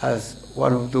as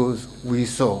one of those we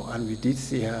saw, and we did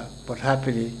see her, but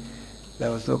happily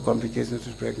there was no complications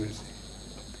to pregnancy.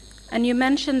 And you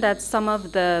mentioned that some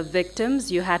of the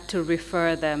victims, you had to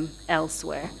refer them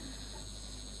elsewhere.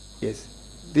 Yes.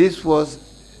 This was,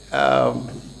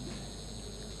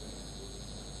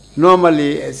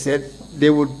 normally, I said, they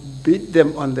would beat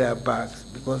them on their backs,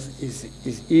 because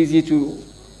it's easy to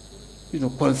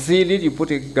conceal it. You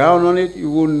put a gown on it, you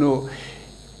wouldn't know.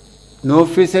 No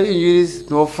facial injuries,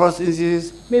 no frost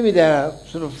injuries. Maybe there are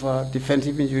sort of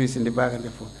defensive injuries in the back and the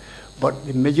front. But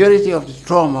the majority of the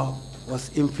trauma was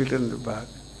inflicted in the back.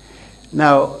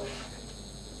 Now,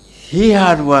 he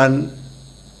had one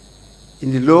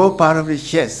in the lower part of the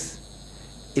chest.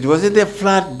 It wasn't a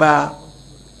flat bar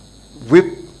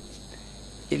whip,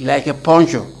 like a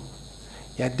poncho.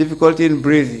 He had difficulty in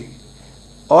breathing.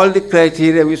 All the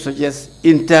criteria which suggest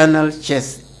internal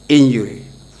chest injury.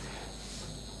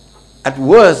 At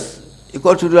worst, you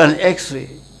got to do an X-ray.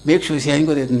 Make sure you ain't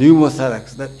got a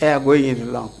pneumothorax, that air going in the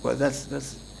lung. But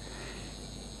that's.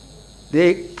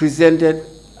 They presented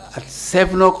at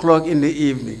 7 o'clock in the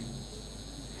evening,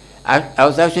 I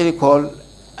was actually called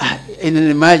in an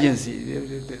emergency,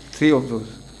 the 3 of those.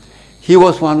 He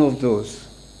was one of those.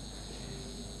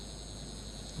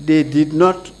 They did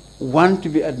not want to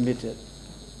be admitted,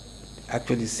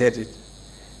 actually said it.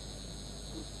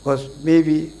 Because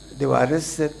maybe they were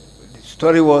arrested. The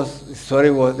story was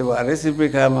they were arrested in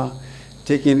Brikama,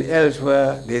 taken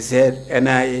elsewhere. They said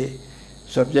NIA,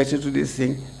 subjected to this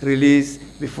thing, released.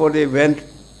 Before they went,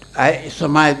 I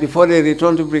surmise, before they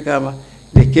returned to Brikama,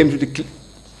 they came to the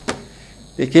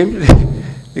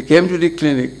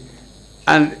clinic,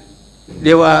 and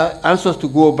they were anxious to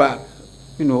go back,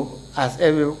 you know, as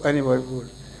anybody would.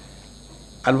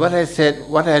 And what I said,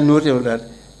 what I noted was that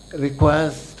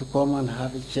requires to come and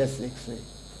have a chest X-ray.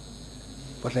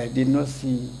 But I did not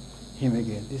see him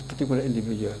again, this particular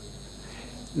individual.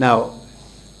 Now,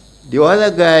 the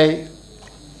other guy,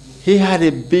 he had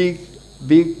a big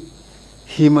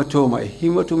hematoma. A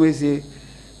hematoma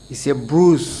is a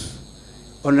bruise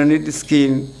underneath the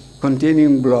skin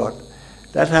containing blood.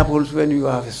 That happens when you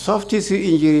have a soft tissue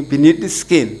injury beneath the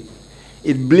skin.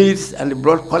 It bleeds and the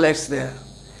blood collects there.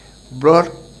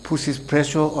 Blood pushes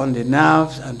pressure on the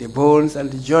nerves and the bones and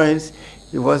the joints.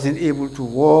 He wasn't able to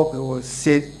walk or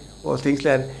sit or things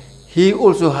like that. He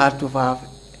also had to have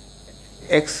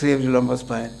X-ray of the lumbar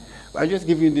spine. I'm just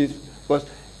giving this because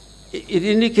it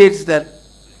indicates that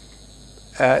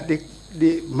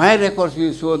my records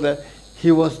will show that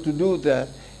he was to do that,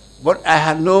 but I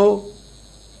had no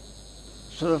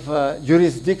sort of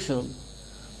jurisdiction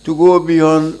to go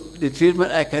beyond the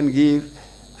treatment I can give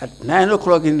at 9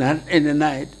 o'clock in the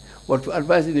night, but to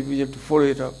advise the individual to follow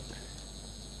it up.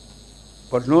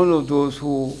 But none of those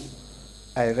who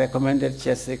I recommended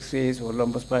chest X-rays or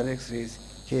lumbar spine X-rays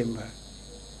came back.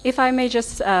 If I may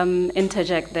just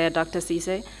interject there, Dr.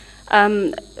 Ceesay.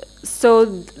 So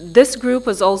this group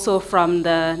was also from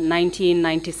the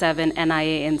 1997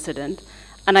 NIA incident,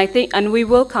 and we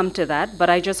will come to that, but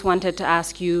I just wanted to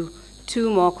ask you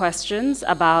 2 more questions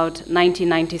about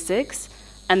 1996,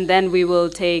 and then we will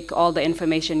take all the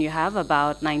information you have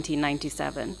about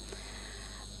 1997.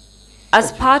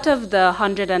 As part of the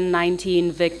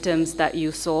 119 victims that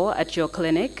you saw at your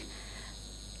clinic,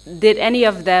 did any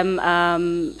of them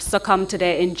succumb to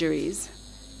their injuries?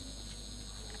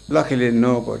 Luckily,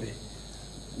 nobody.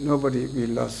 Nobody, we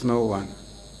lost no one.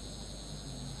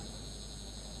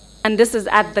 And this is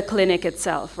at the clinic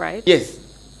itself, right? Yes.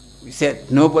 We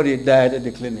said nobody died at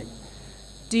the clinic.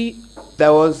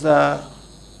 There was,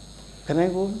 can I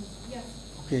go? Yes.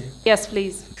 Okay. Yes,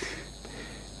 please.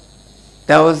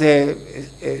 There was a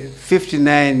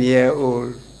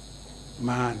 59-year-old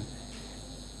man.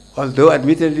 Although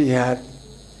admittedly he had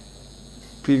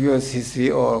previous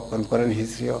history or concurrent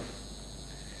history of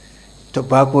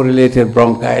tobacco-related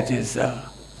bronchitis,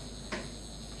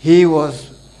 he was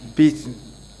beaten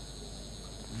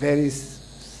very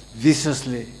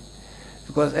viciously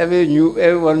because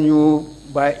everyone knew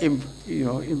by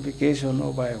implication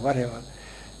or by whatever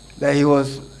that he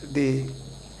was the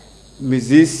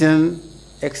musician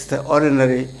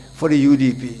extraordinary for the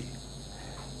UDP.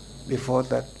 Before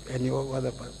that, any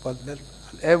other, but that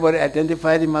everybody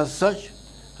identified him as such,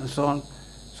 and so on.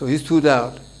 So he stood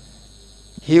out.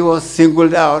 He was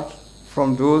singled out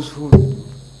from those who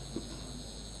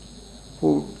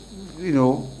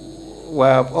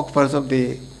were occupants of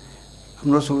the,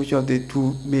 I'm not sure which of the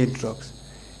 2 main trucks.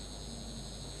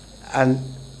 And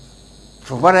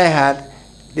from what I heard,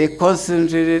 they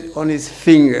concentrated on his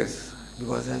fingers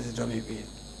because that's a tummy pain.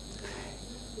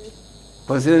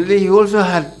 Coincidentally, he also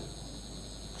had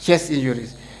chest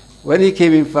injuries. When he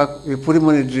came, in fact, we put him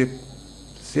on a drip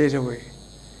straight away.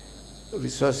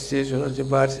 Resuscitation of the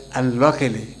body, and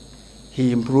luckily,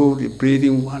 he improved the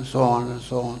breathing and so on and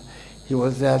so on. He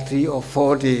was there 3 or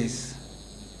 4 days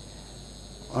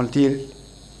until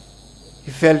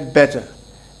he felt better.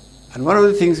 And one of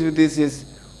the things with this is,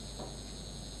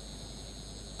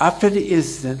 after the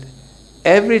incident,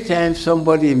 every time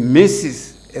somebody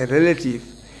misses a relative,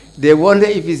 they wonder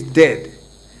if he's dead.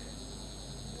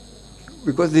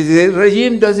 Because the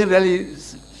regime doesn't really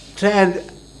try and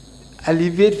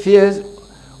alleviate fears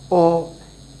or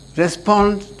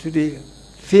respond to the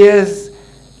fears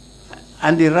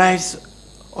and the rights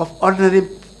of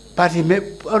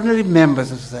ordinary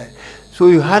members of society. So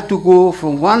you had to go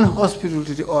from one hospital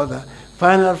to the other,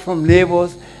 find out from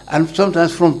neighbors and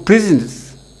sometimes from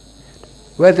prisoners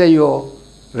whether your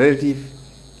relative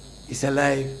is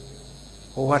alive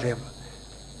or whatever.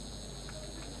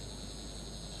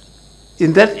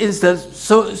 In that instance,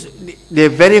 so they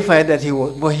verified that he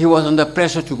was under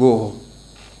pressure to go home.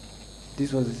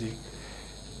 This was the thing.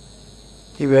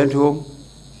 He went home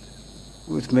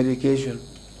with medication.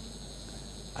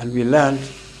 And we learned,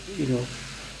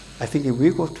 I think a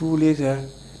week or two later,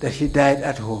 that he died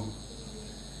at home.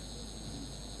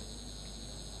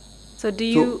 So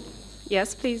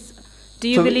yes, please. Do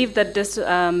you believe that this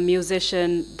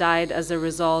musician died as a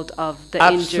result of the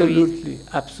injuries?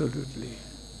 Absolutely.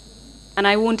 And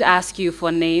I won't ask you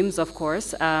for names, of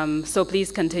course, so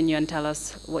please continue and tell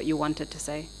us what you wanted to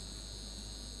say.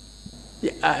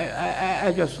 Yeah,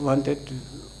 I just wanted to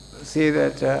say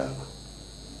that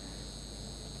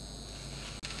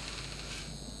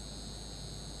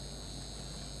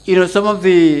some of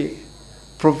the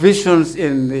provisions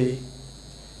in the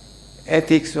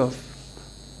ethics of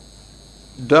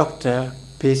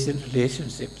doctor-patient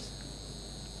relationships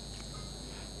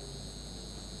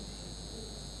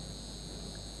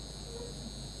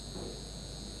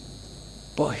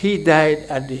but he died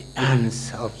at the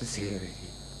hands of the security.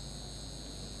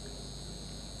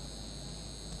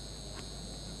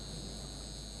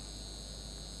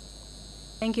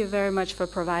 Thank you very much for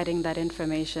providing that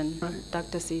information,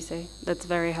 Dr. Ceesay. That's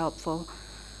very helpful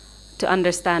to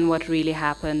understand what really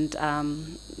happened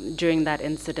during that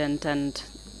incident and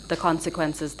the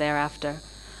consequences thereafter.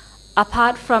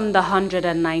 Apart from the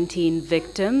 119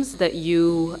 victims that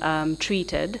you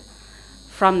treated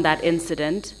from that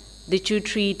incident, did you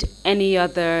treat any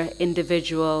other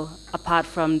individual apart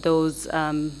from those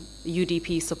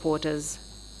UDP supporters?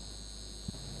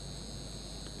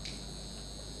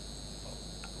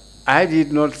 I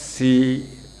did not see,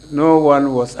 no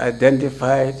one was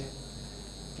identified.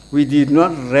 We did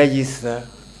not register,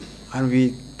 and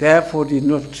we therefore did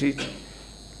not treat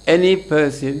any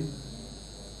person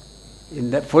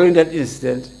following that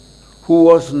incident who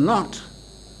was not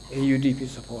a UDP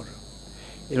supporter.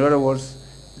 In other words,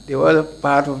 they were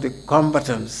part of the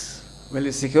combatants, well,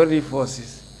 the security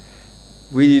forces.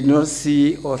 We did not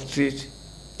see or treat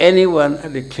anyone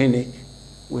at the clinic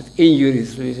with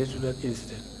injuries related to that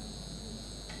incident.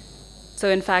 So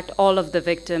in fact, all of the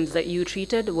victims that you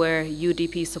treated were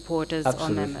UDP supporters or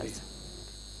members?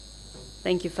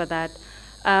 Thank you for that.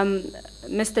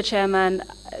 Mr. Chairman,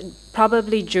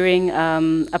 probably during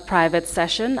a private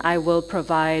session, I will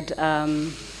provide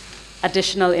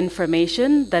additional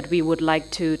information that we would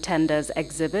like to tender as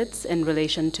exhibits in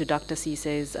relation to Dr.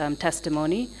 Ceesay's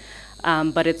testimony,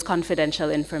 but it's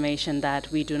confidential information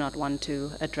that we do not want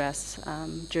to address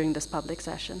during this public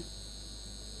session.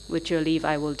 With your leave,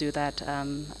 I will do that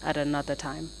at another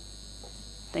time.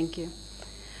 Thank you.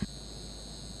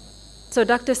 So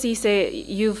Dr. Ceesay,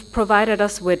 you've provided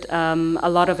us with a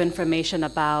lot of information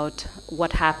about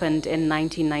what happened in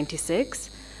 1996.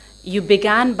 You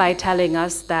began by telling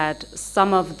us that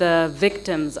some of the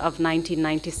victims of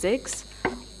 1996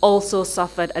 also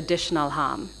suffered additional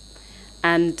harm.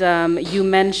 And you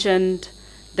mentioned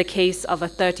the case of a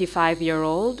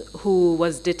 35-year-old who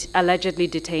was allegedly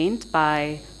detained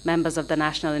by members of the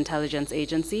National Intelligence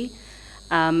Agency,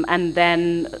 and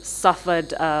then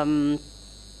suffered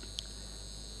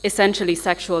essentially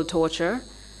sexual torture.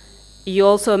 You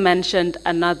also mentioned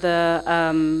another,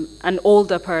 an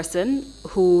older person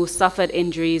who suffered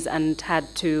injuries and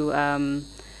had to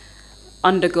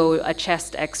undergo a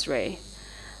chest X-ray.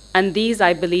 And these,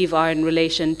 I believe, are in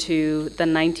relation to the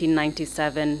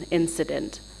 1997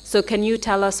 incident. So can you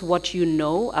tell us what you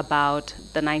know about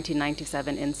the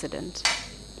 1997 incident?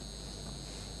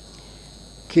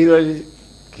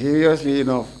 Curiously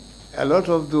enough, a lot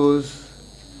of those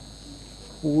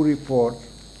who report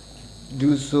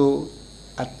do so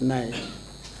at night.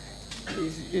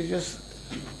 It's just,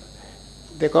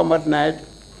 they come at night.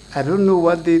 I don't know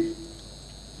what the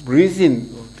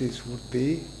reason of this would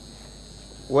be,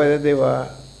 whether they were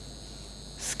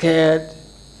scared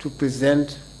to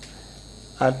present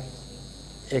at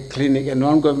a clinic, a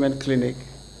non-government clinic,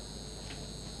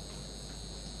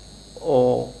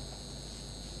 or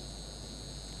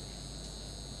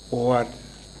what.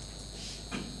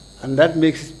 And that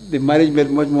makes the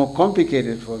management much more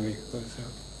complicated for me. Because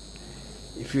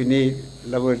if you need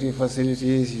laboratory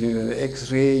facilities, you need an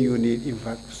X-ray, you need, in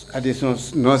fact, additional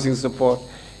nursing support,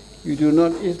 you do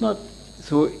not, it's not,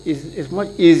 so it's much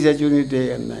easier during the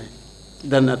day and night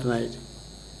than at night.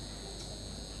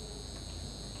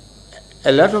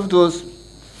 A lot of those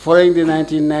following the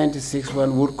 1996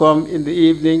 one would come in the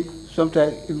evening,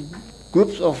 sometimes in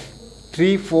groups of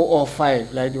 3, 4, or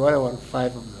 5, like the other one,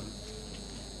 5 of them.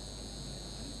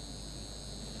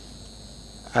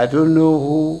 I don't know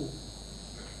who,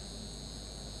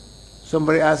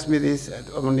 somebody asked me this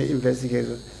among the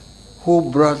investigators, who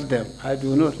brought them? I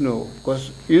do not know,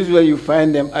 because usually you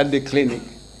find them at the clinic.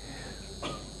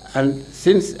 And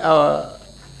since our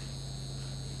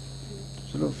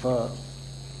sort of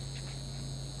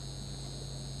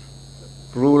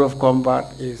rule of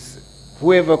combat is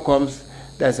whoever comes,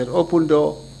 there's an open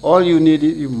door. All you need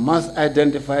is you must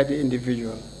identify the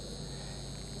individual.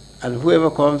 And whoever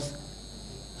comes,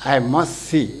 I must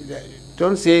see.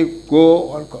 Don't say go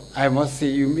or come. I must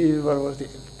see. You mean what the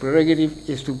prerogative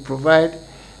is to provide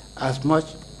as much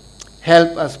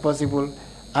help as possible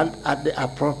and at the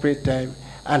appropriate time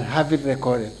and have it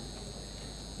recorded.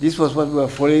 This was what we were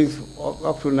following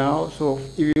up to now. So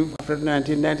even after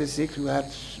 1996,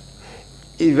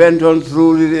 it went on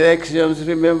through the elections,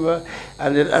 remember,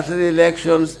 and then after the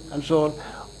elections and so on,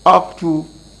 up to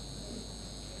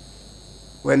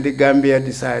when the Gambia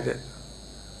decided.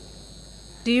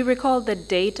 Do you recall the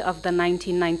date of the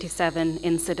 1997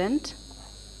 incident?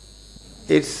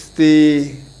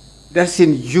 That's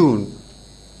in June,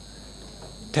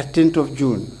 13th of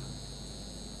June.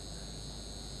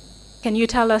 Can you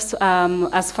tell us,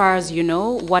 as far as you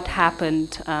know, what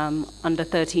happened on the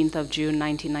 13th of June,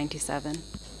 1997?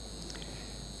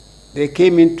 They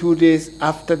came in 2 days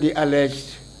after the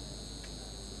alleged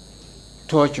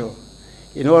torture.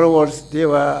 In other words, they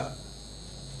were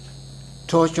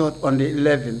tortured on the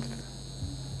 11th.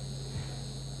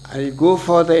 And you go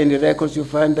further in the records, you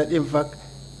find that, in fact,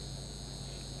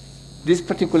 this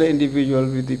particular individual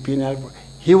with the penal,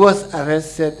 he was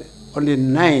arrested on the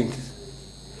 9th,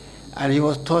 and he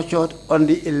was tortured on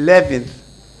the 11th,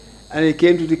 and he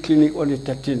came to the clinic on the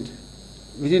 13th,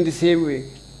 within the same week.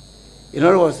 In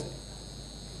other words,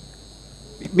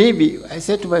 maybe, I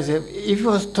said to myself, if he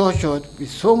was tortured with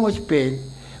so much pain,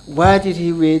 why did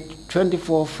he wait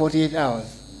 24, 48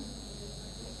 hours?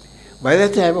 By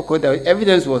that time, of course, the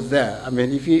evidence was there. I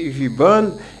mean, if you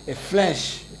burn a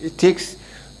flesh, it takes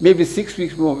maybe 6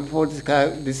 weeks more before this car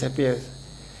disappears.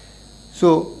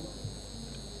 So,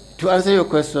 to answer your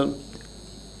question,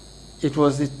 it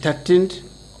was the 13th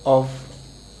of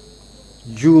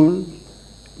June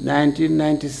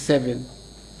 1997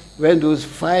 when those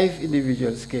 5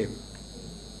 individuals came.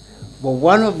 But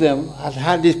one of them had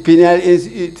had this penal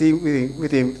thing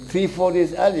with him 3-4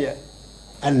 days earlier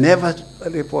and never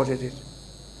reported it.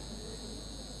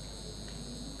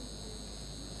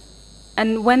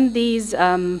 And when these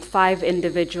 5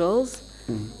 individuals,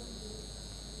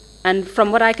 and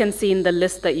from what I can see in the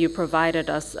list that you provided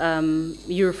us,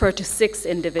 you refer to 6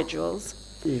 individuals.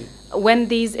 Yeah. When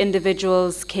these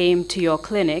individuals came to your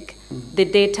clinic,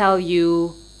 did they tell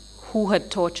you who had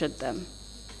tortured them?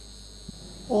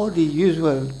 All the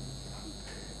usual,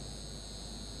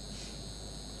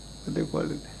 what they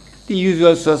call it, the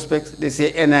usual suspects. They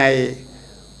say NIA,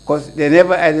 because they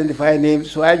never identify names,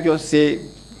 so I just say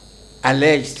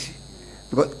alleged.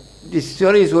 Because the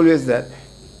story is always that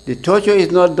the torture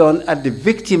is not done at the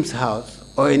victim's house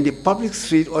or in the public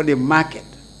street or the market.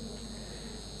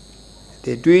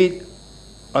 They do it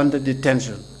under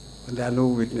detention when there are no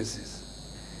witnesses.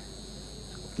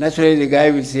 Naturally, the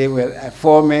guy will say, well,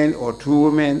 4 men or 2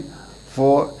 women,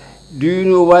 4. Do you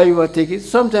know why you were taken?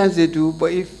 Sometimes they do,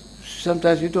 but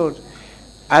sometimes you don't.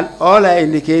 And all I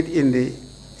indicate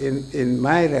in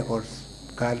my records,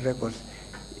 card records,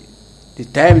 the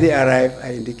time they arrive,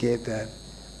 I indicate that,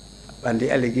 and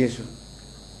the allegation,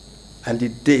 and the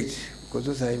date, because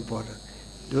those are important.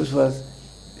 Those ones,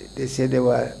 they say they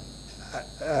were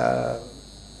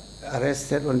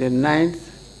arrested on the 9th.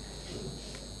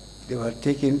 They were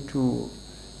taken to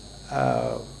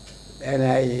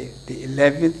NIA the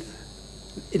 11th.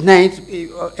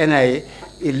 9th NIA,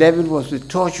 11th was the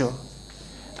torture,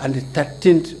 and the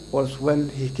 13th was when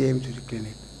he came to the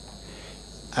clinic.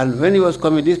 And when he was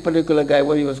coming, this particular guy,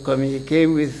 when he was coming, he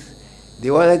came with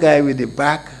the other guy with the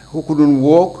back who couldn't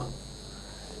walk,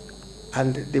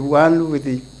 and the one with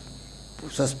the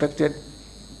suspected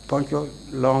puncture,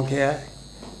 long hair.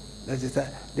 That is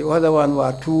that. The other one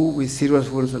were 2 with serious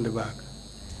wounds on the back.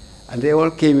 And they all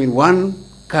came in one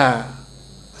car,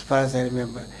 as far as I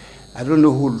remember. I don't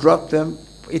know who dropped them.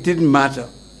 It didn't matter.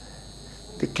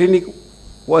 The clinic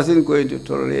wasn't going to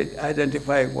tolerate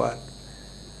identifying one.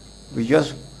 We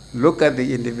just look at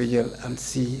the individual and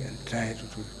see and try to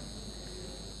do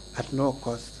it at no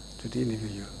cost to the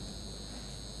individual.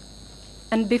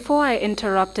 And before I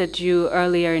interrupted you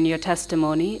earlier in your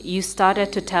testimony, you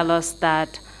started to tell us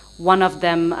that one of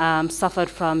them suffered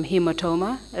from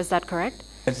hematoma. Is that correct?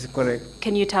 That's correct.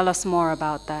 Can you tell us more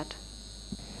about that?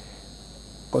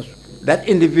 Because that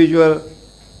individual,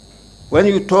 when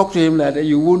you talk to him like that,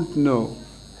 you won't know.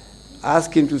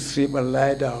 Ask him to sleep and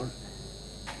lie down.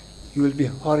 You will be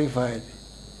horrified.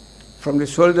 From the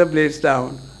shoulder blades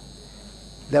down,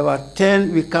 there were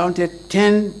 10, we counted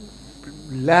 10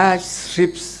 large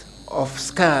strips of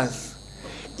scars,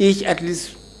 each at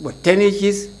least 10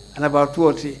 inches and about 2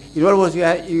 or 3. In other words,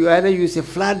 you either use a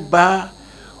flat bar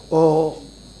or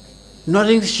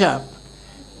nothing sharp,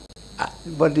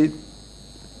 but the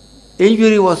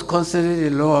injury was concentrated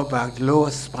in the lower back, the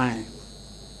lower spine.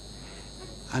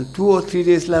 And 2 or 3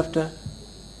 days after,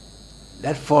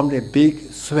 that formed a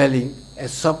big swelling, a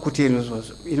subcutaneous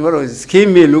was. In other words, the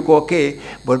skin may look okay,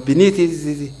 but beneath it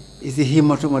is the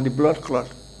hematoma, the blood clot.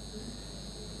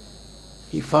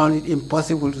 He found it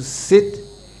impossible to sit.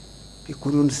 He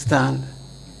couldn't stand,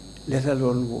 let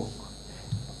alone walk.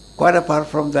 Quite apart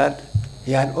from that,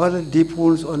 he had other deep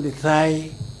wounds on the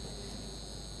thigh,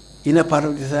 inner part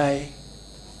of the thigh.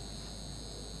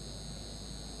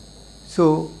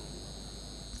 So,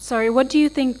 sorry, what do you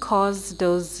think caused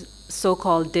those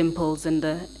so-called dimples in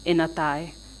the inner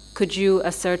thigh? Could you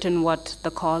ascertain what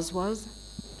the cause was?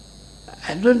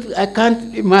 I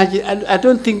can't imagine. I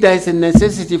don't think there is a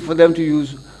necessity for them to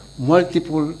use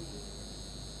multiple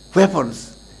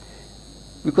weapons,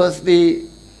 because they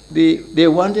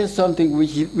wanted something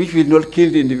which will not kill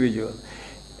the individual.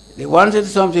 They wanted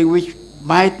something which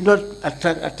might not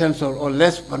attract attention or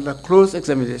less under close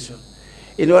examination.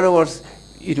 In other words,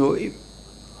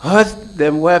 hurt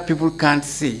them where people can't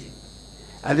see.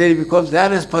 And then it becomes their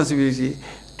responsibility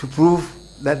to prove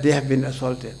that they have been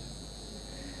assaulted.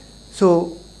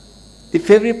 So the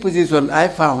favorite position I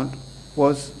found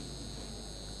was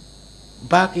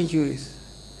back injuries.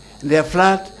 They are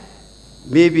flat.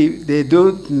 Maybe they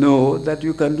don't know that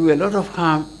you can do a lot of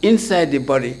harm inside the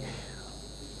body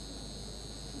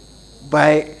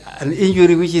by an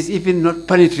injury which is even not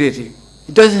penetrating.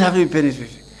 It doesn't have to be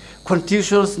penetrating.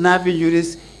 Contusions, nerve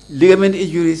injuries, ligament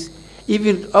injuries,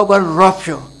 even organ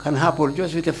rupture can happen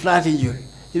just with a flat injury.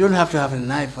 You don't have to have a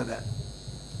knife for that.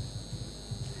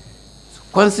 So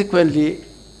consequently,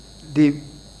 the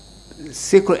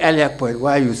sacroiliac point,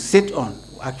 where you sit on,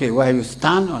 actually where you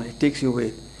stand on, it takes your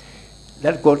weight.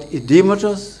 That got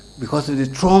edematous because of the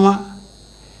trauma,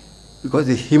 because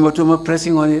the hematoma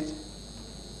pressing on it.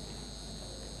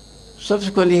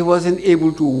 Subsequently, he wasn't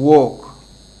able to walk.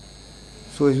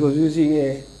 So he was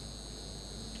using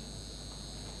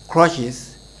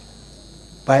crutches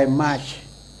by March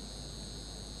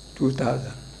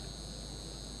 2000.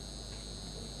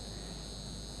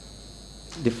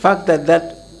 The fact that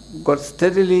that got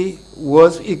steadily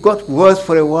worse, it got worse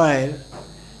for a while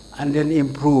and then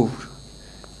improved.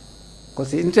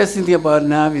 Because the interesting thing about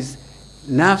nerve is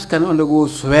nerves can undergo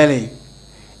swelling,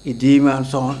 edema and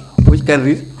so on, which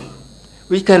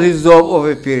can resolve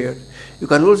over a period. You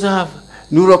can also have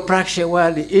neuropraxia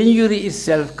where the injury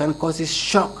itself can cause a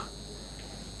shock.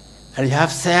 And you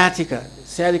have sciatica.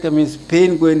 Sciatica means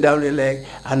pain going down the leg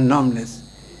and numbness,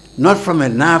 not from a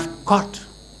nerve cut.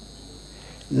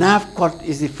 Nerve cut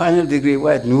is the final degree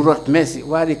where it's neurotmesy,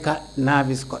 where the nerve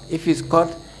is cut. If it's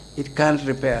cut, it can't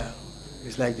repair.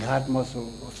 It's like the heart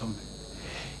muscle or something.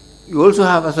 You also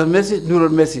have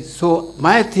neurotmesy. So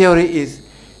my theory is,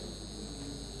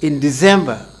 in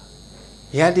December,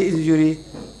 he had the injury,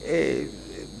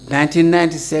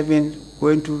 1997,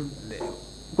 going to,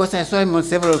 because I saw him on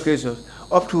several occasions,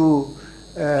 up to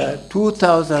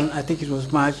 2000, I think it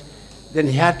was March, then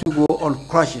he had to go on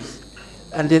crutches.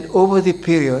 And then over the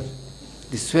period,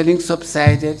 the swelling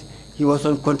subsided. He was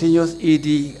on continuous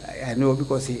ED, I know,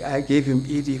 because I gave him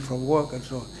ED from work and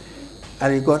so on.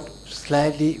 And he got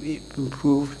slightly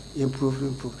improved.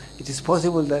 It is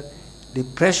possible that the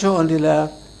pressure on the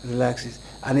nerve relaxes.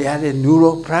 And he had a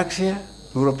neuropraxia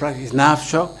is nerve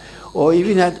shock, or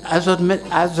even had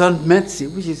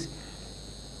azotemsy, which is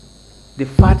the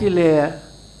fatty layer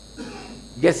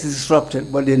gets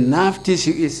disrupted, but the nerve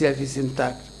tissue itself is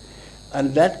intact.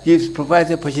 And that provides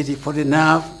a opportunity for the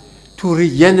nerve to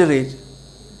regenerate,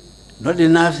 not the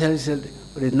nerve cell,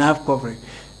 but the nerve covering.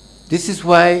 This is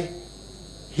why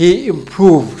he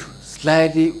improved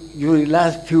slightly during the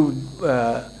last few,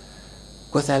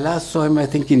 because I last saw him, I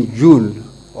think, in June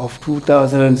of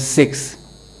 2006,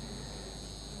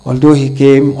 although he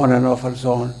came on and off and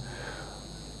so on.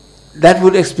 That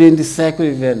would explain the cycle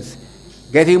events.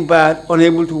 Getting bad,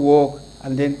 unable to walk,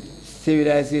 and then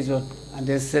stabilization, and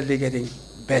then steadily getting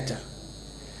better.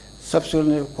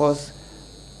 Subsequently, of course,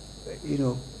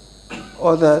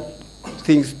 other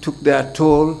things took their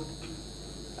toll,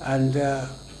 and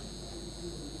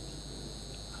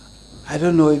I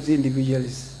don't know if the individual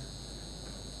is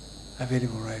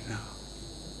available right now.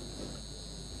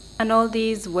 And all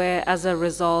these were as a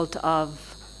result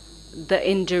of the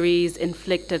injuries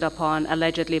inflicted upon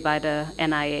allegedly by the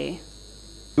NIA?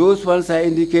 Those ones I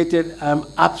indicated, I'm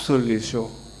absolutely sure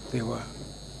they were.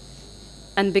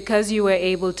 And because you were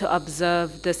able to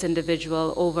observe this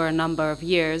individual over a number of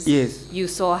years, yes, you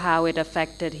saw how it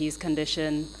affected his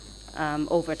condition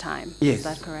over time. Yes. Is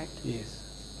that correct? Yes.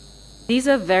 These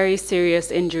are very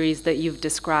serious injuries that you've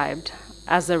described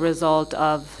as a result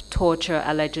of torture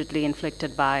allegedly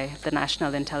inflicted by the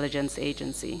National Intelligence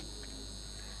Agency.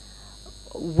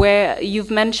 Where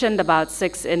you've mentioned about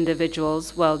 6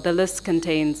 individuals, well, the list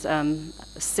contains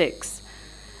 6.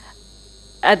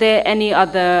 Are there any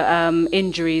other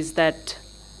injuries that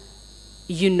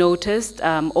you noticed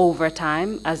over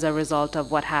time as a result of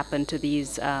what happened to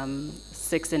these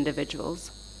 6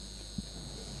 individuals?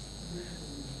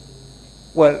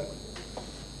 Well,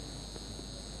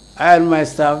 I and my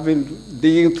staff have been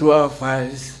digging through our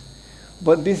files,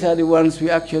 but these are the ones we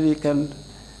actually can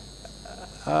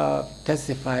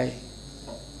testify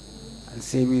and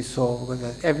say we saw, because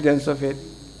there's evidence of it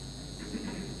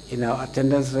in our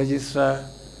attendance register,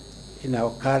 in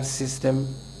our card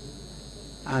system,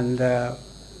 and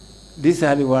these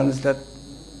are the ones that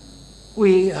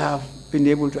we have been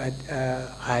able to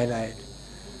highlight.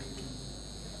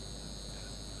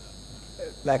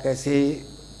 Like I say,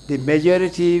 the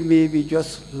majority may be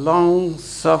just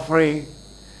long-suffering,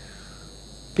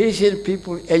 patient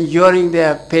people enduring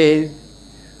their pain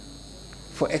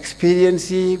for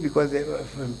expediency, because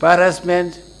of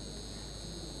embarrassment,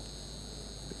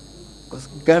 because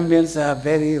Gambians are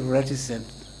very reticent.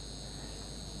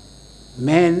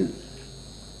 Men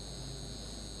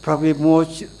probably more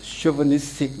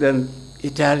chauvinistic than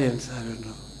Italians, I don't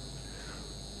know.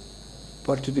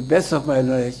 But to the best of my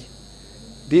knowledge,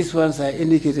 these ones I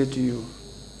indicated to you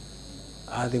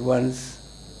are the ones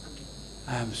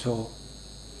I am sure.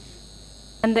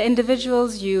 And the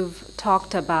individuals you've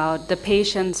talked about, the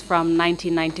patients from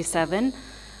 1997,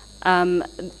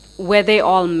 were they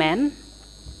all men?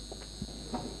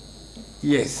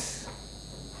 Yes.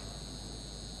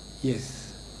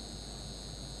 Yes.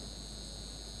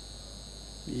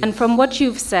 And from what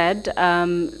you've said,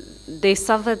 they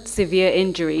suffered severe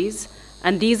injuries,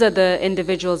 and these are the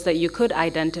individuals that you could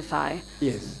identify.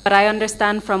 Yes. But I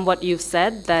understand from what you've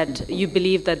said that you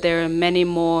believe that there are many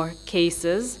more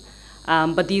cases,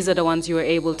 but these are the ones you were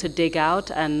able to dig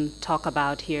out and talk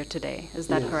about here today. Is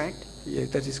that correct? Yes,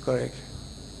 that is correct.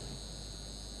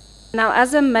 Now,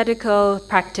 as a medical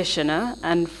practitioner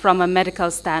and from a medical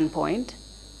standpoint,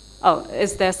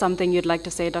 is there something you'd like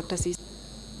to say, Dr. Ceesay?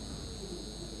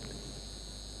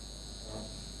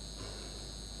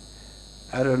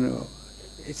 I don't know.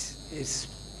 It's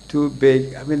too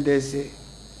big. I mean, there's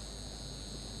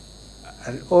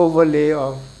an overlay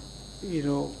of, you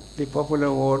know, the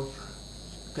popular word.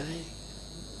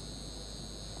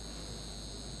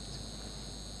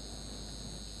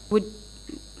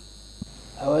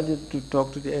 I wanted to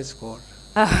talk to the escort.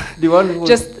 The one who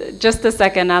just a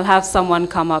second. I'll have someone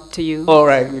come up to you. All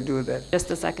right, we do that.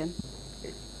 Just a second.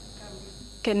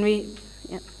 Can we?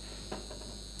 Yeah.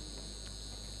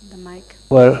 The mic.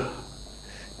 Well,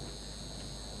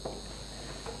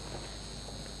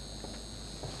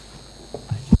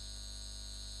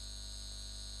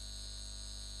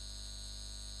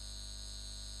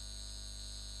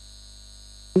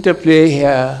 interplay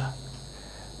here,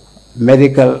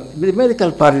 the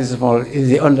medical part is small, is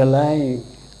the underlying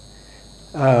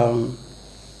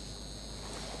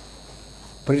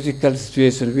political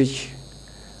situation which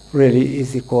really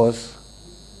is the cause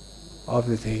of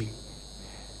the thing.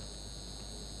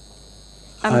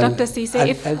 Dr.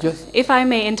 Ceesay, if I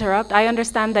may interrupt, I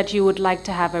understand that you would like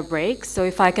to have a break, so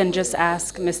if I can just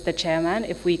ask Mr. Chairman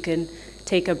if we can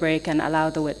take a break and allow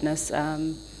the witness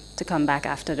to come back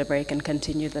after the break and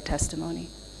continue the testimony.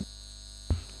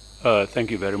 Thank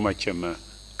you very much,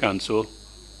 Counsel,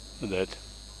 for that.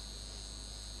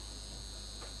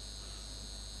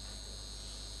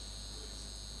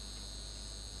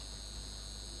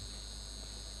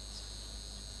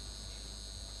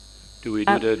 Do we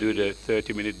do the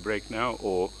 30-minute break now,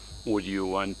 or would you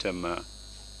want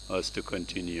us to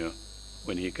continue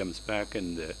when he comes back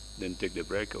and then take the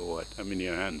break, or what? I'm in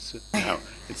your hands now.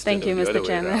 Thank you, Mr.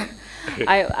 Chairman.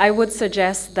 I would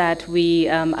suggest that we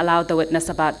allow the witness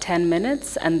about 10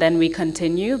 minutes and then we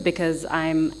continue, because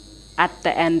I'm at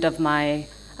the end of my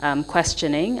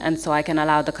questioning, and so I can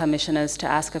allow the commissioners to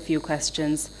ask a few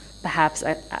questions, perhaps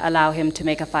allow him to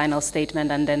make a final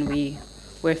statement, and then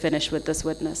we're finished with this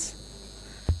witness.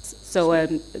 So a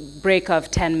break of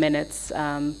 10 minutes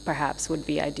perhaps would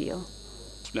be ideal.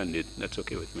 Splendid. That's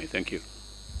okay with me. Thank you.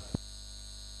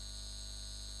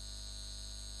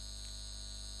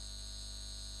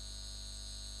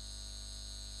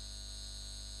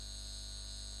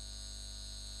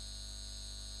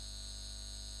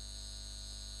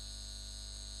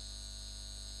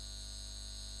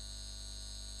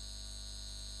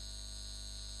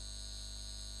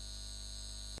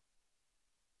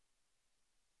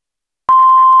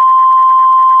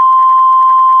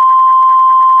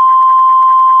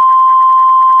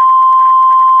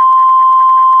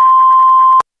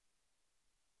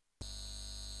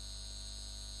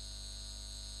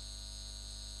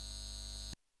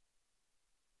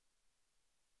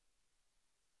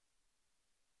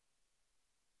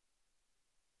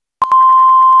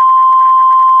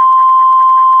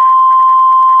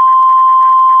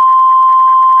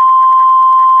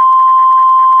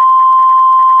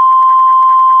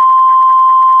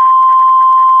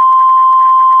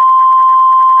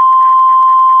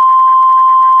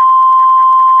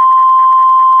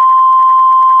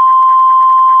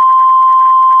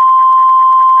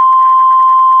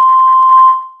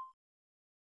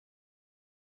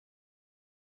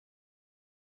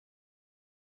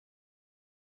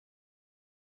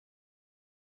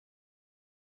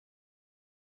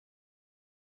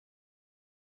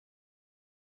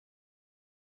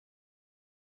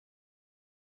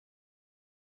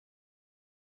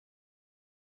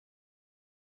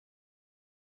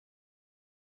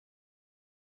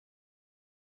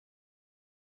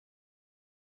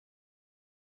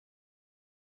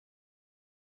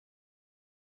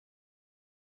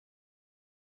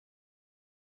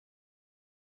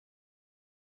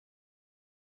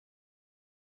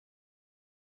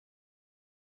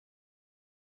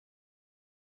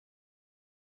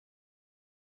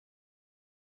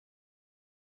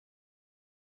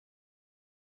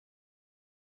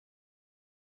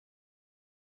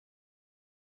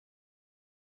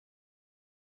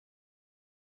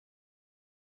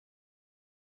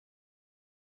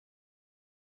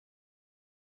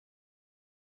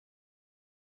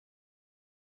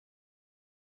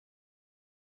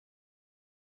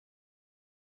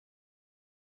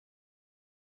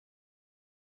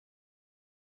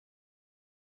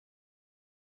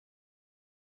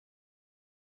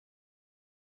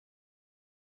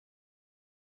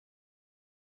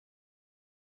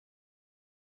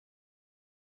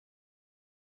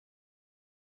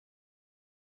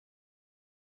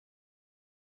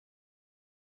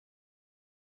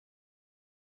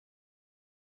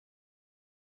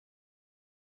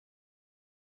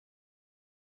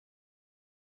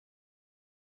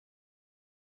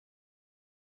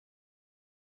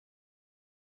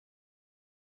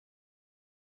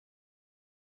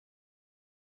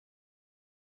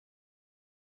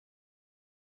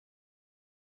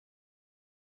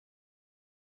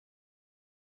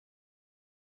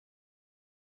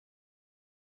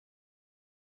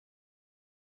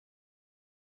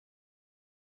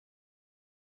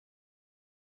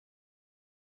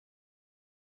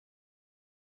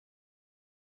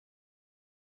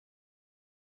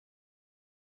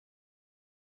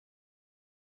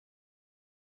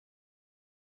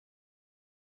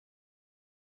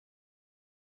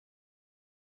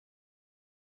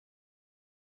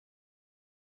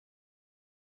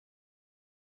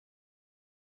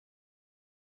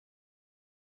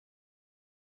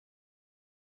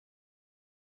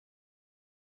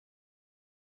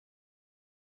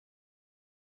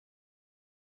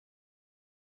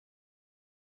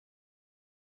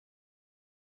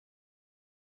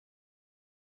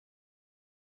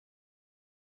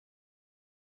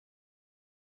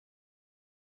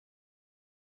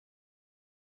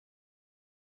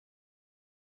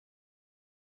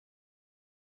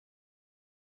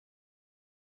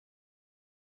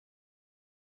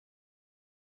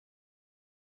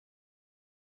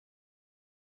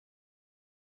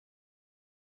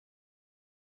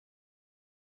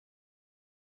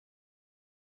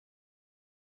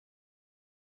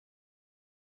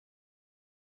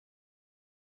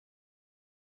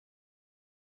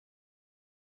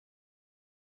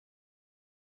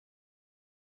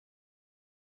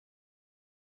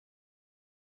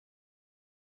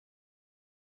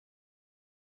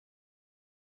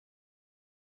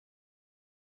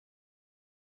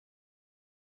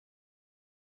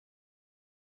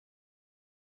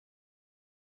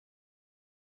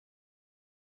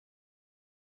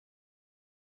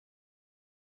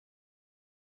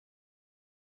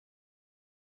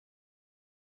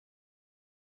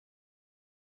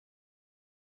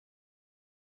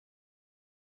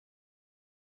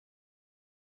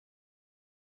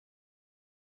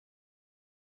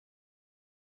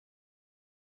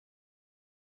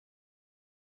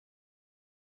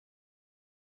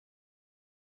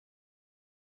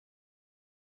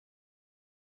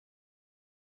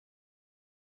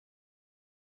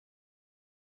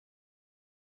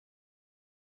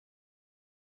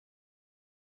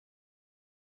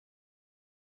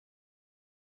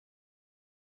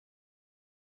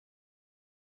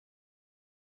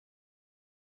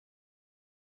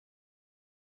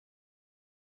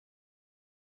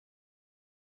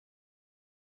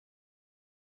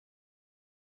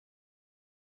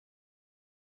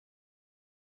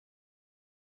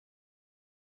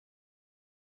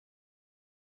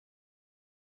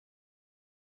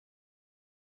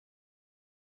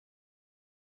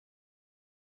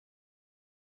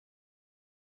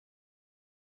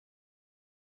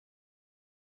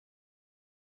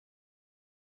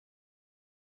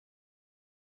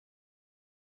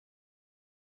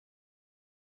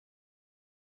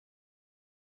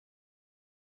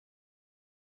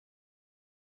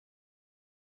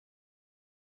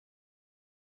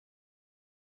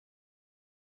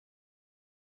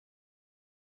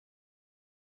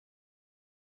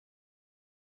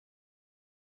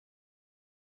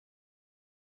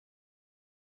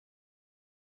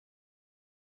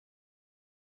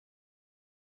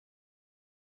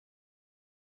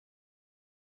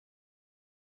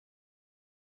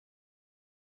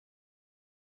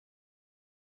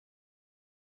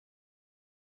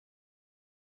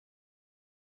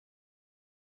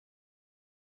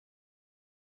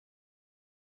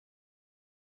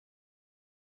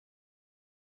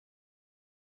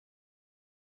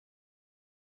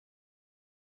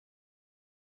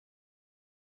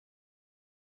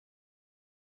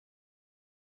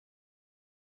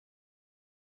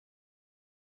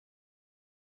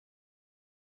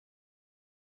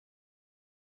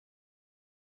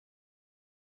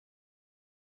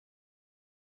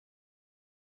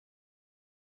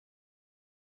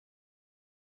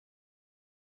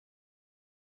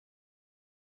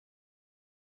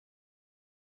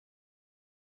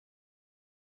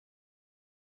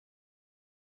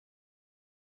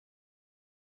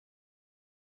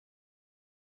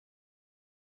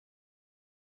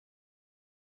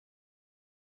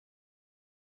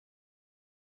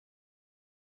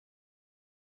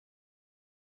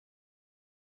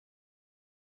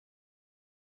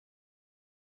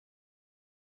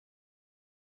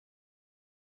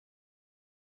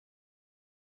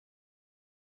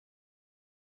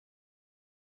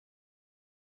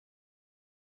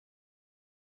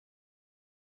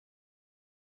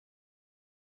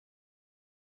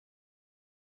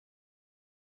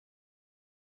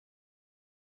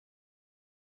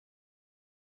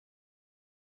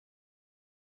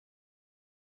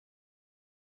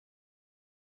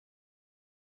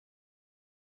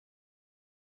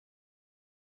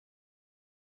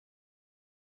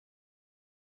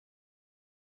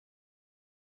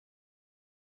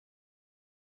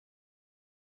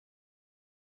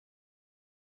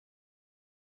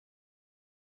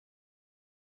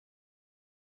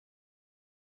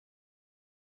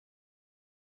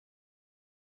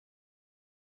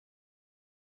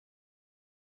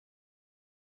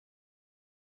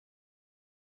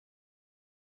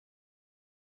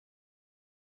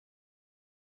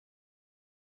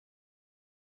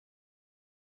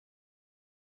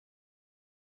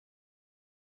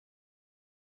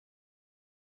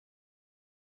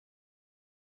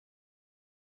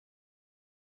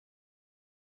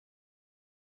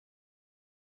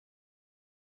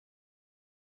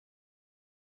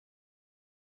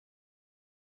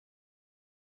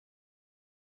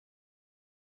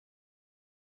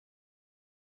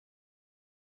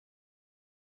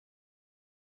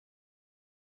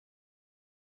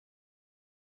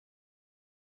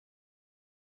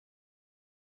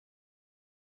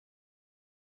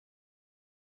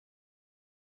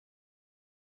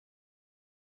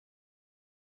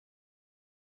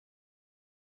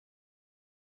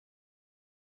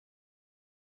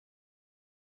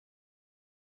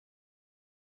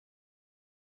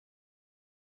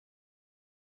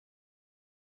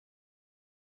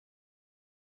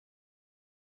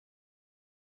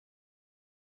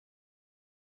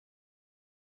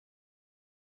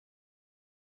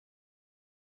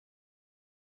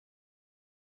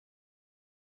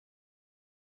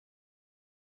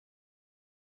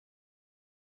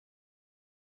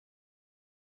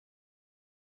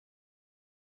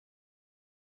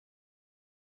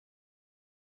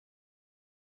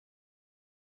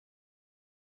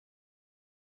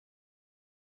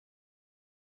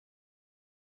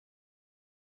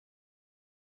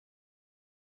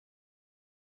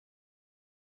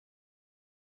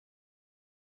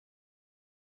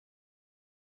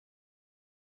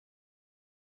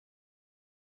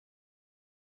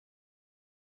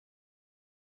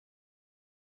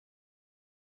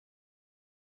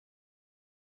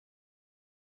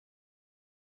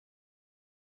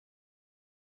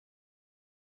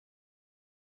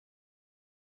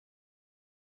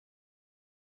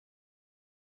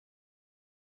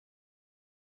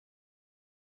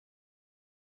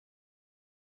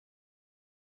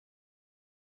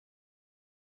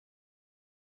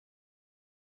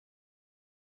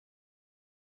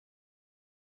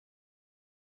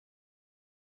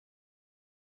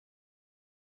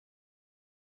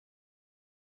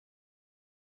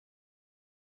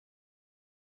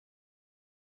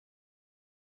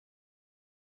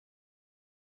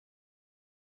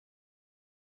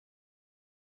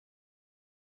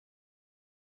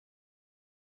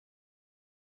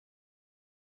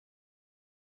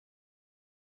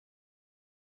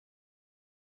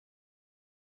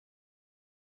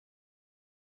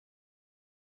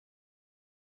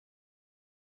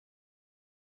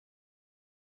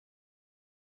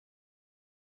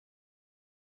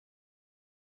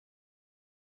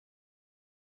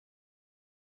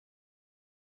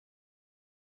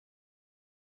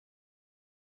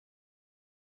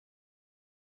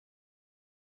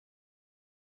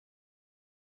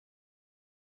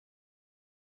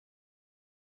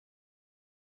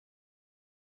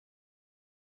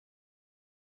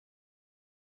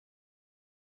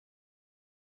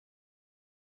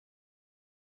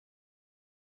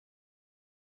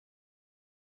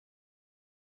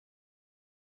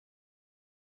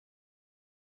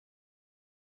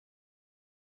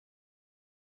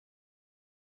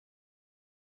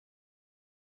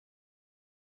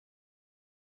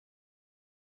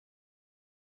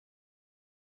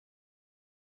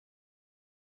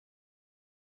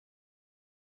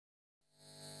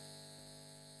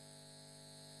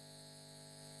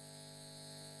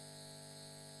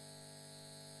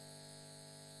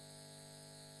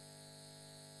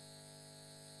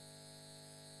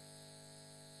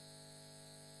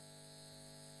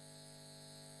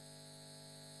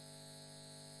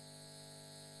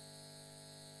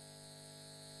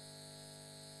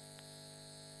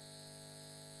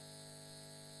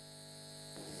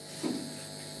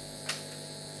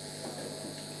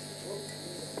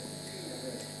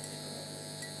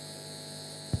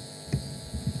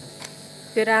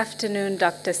 Good afternoon,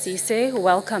 Dr. Ceesay.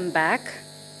 Welcome back.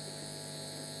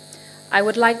 I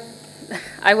would like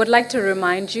to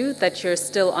remind you that you're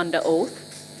still under oath.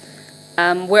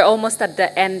 We're almost at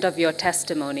the end of your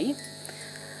testimony.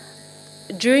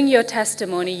 During your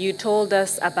testimony, you told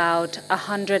us about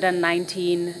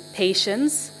 119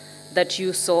 patients that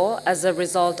you saw as a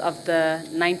result of the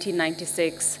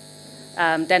 1996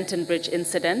 Denton Bridge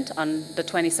incident on the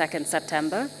 22nd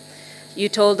September. You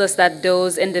told us that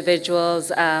those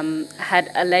individuals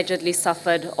had allegedly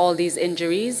suffered all these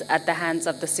injuries at the hands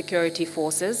of the security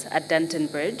forces at Denton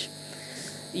Bridge.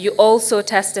 You also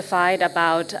testified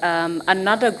about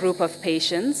another group of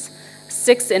patients,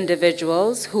 6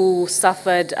 individuals who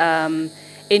suffered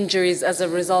injuries as a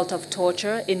result of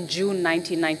torture in June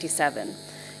 1997.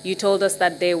 You told us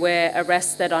that they were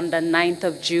arrested on the 9th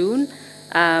of June.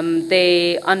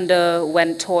 They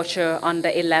underwent torture on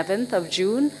the 11th of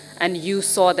June, and you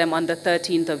saw them on the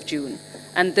 13th of June.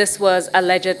 And this was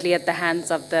allegedly at the hands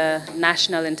of the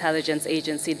National Intelligence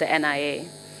Agency, the NIA.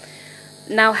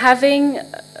 Now, having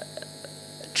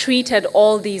treated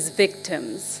all these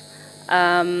victims,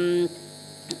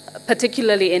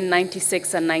 particularly in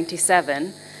 96 and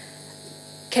 97,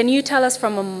 can you tell us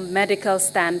from a medical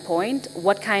standpoint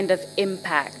what kind of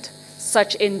impact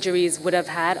such injuries would have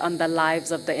had on the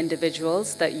lives of the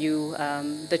individuals that you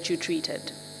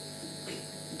treated,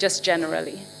 just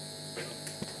generally?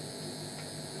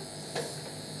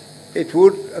 It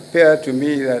would appear to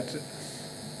me that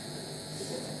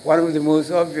one of the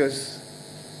most obvious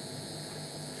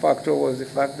factor was the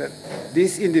fact that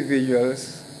these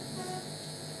individuals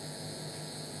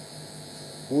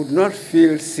would not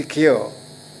feel secure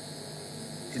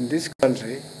in this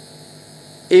country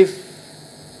if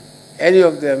any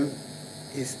of them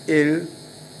is ill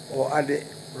or at the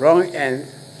wrong end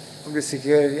of the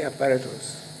security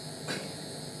apparatus.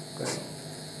 Because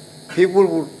people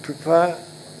would prefer,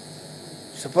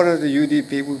 supporters of the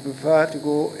UDP would prefer to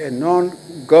go a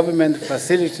non-government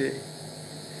facility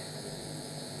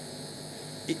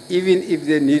even if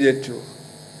they needed to.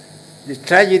 The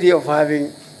tragedy of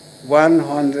having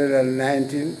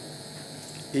 119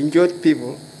 injured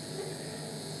people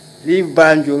leave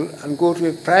Banjul and go to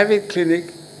a private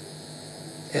clinic,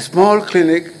 a small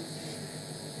clinic,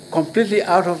 completely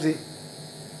out of the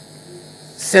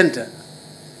center,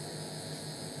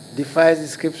 defies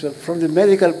description from the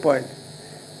medical point.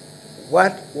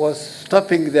 What was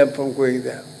stopping them from going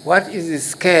there? What is the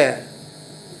scare?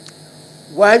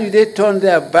 Why do they turn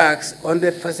their backs on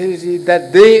the facility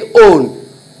that they own?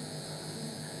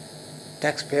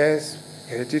 Taxpayers,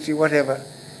 hereditary, whatever.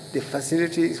 The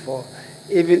facility is for,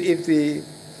 even if the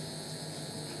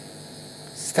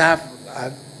staff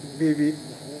are maybe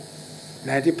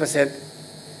 90%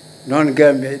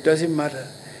 non-Gambia, it doesn't matter.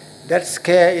 That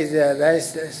scare is there.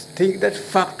 That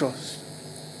factors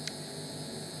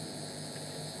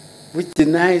which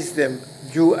denies them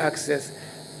due access.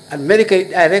 And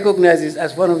Medicaid, I recognize this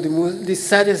as one of the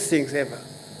saddest things ever.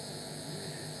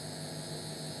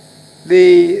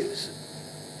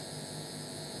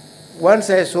 Once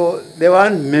I saw, they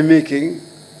weren't mimicking,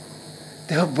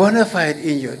 they were bona fide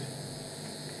injured.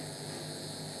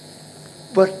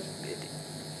 But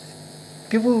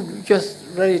people just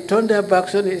really turn their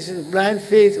backs on it. It's blind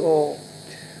faith or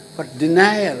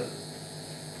denial.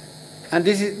 And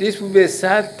this would be a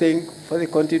sad thing for the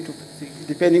country to,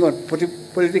 depending on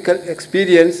political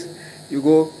experience. You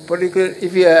go political,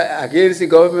 if you are against the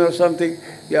government or something,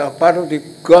 you are part of the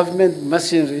government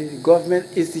machinery, the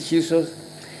government institutions,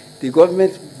 the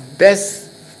government best,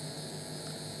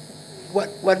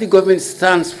 what the government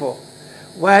stands for.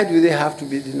 Why do they have to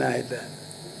be denied that?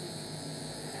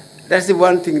 That's the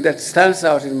one thing that stands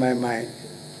out in my mind.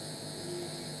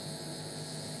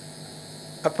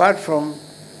 Apart from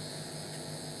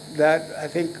that, I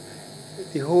think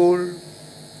the whole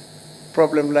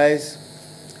problem lies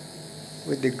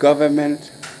with the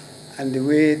government and the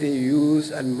way they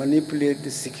use and manipulate the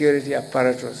security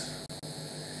apparatus,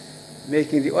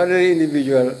 making the ordinary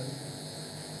individual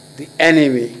the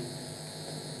enemy.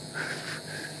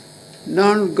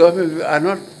 Non-government are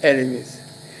not enemies.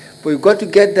 But you've got to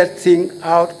get that thing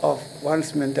out of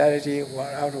one's mentality,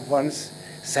 out of one's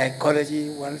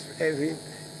psychology,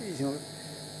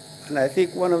 And I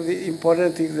think one of the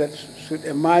important things that should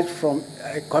emerge from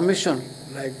a commission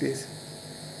like this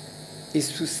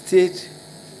is to state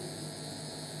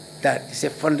that it's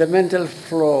a fundamental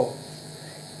flaw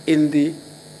in the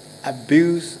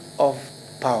abuse of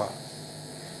power,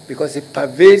 because it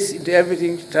pervades into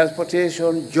everything: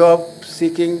 transportation, job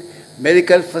seeking,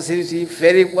 medical facility,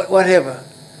 ferry, whatever.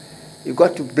 You've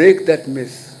got to break that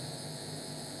myth.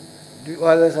 The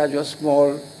others are just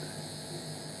small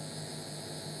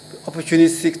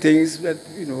opportunistic things that,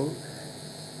 you know,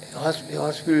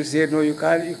 hospitals say, no, you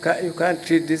can't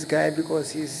treat this guy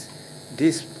because he's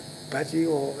this party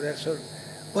or that sort.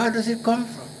 Where does it come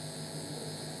from?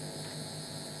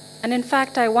 And in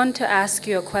fact, I want to ask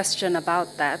you a question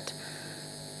about that.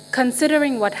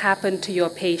 Considering what happened to your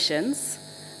patients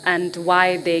and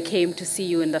why they came to see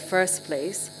you in the first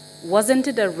place, wasn't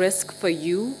it a risk for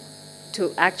you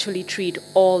to actually treat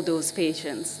all those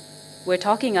patients? We're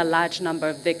talking a large number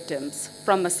of victims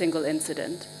from a single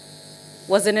incident.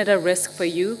 Wasn't it a risk for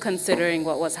you, considering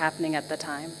what was happening at the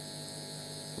time?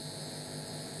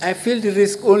 I feel the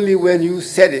risk only when you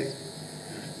said it.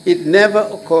 It never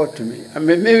occurred to me. I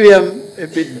mean, maybe I'm a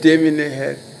bit dim in the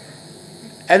head.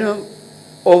 I know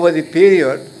over the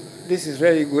period, this is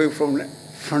really going from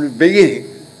the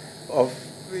beginning of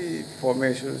the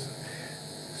formations.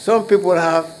 Some people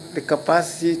have the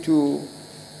capacity to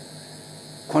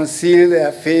conceal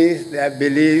their faith, their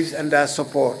beliefs, and their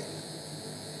support.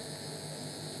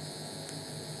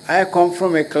 I come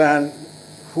from a clan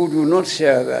who do not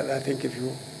share that. I think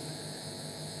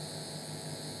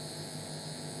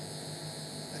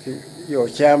your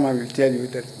chairman will tell you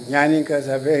that Nyaninkas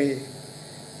are very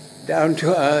down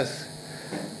to earth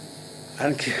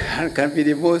and can be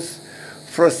the most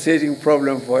frustrating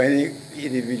problem for any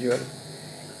individual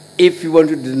if you want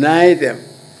to deny them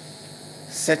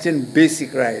certain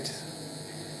basic rights.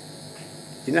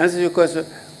 In answer to your question,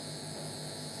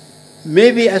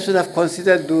 maybe I should have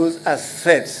considered those as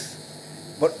threats,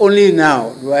 but only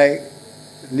now do I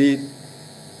need,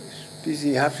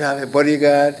 you have to have a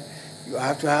bodyguard, you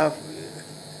have to have,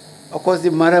 of course the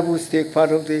marabouts take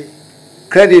part of the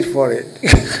credit for it.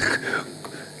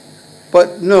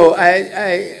 But no,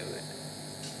 I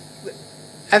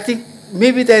think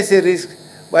maybe there's a risk,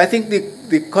 but I think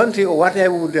the country, or what I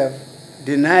would have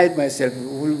denied myself,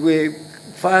 will be a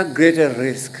far greater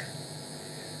risk.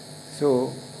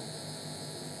 So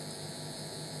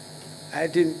I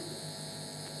didn't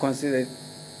consider it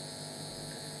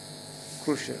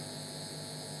crucial.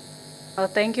 Well,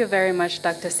 thank you very much,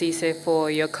 Dr. Ceesay, for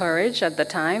your courage at the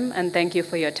time, and thank you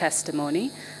for your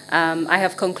testimony. I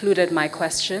have concluded my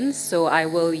questions, so I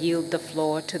will yield the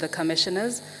floor to the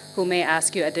commissioners, who may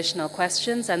ask you additional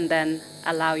questions and then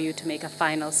allow you to make a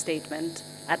final statement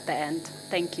at the end.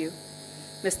 Thank you.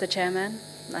 Mr. Chairman,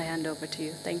 I hand over to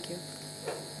you. Thank you.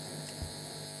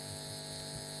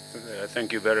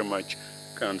 Thank you very much,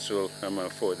 Council,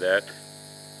 for that.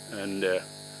 And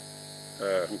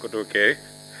Nkotoke,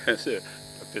 Dr.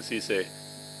 Ceesay,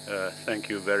 thank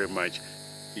you very much.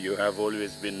 You have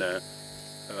always been an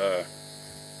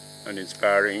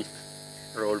inspiring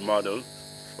role model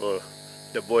for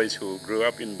the boys who grew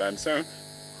up in Bansang.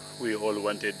 We all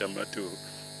wanted them to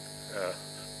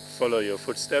follow your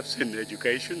footsteps in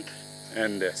education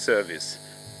and service.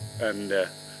 And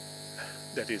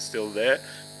that is still there,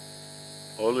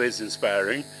 always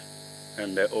inspiring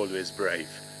and always brave.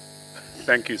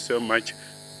 Thank you so much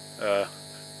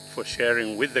for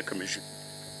sharing with the Commission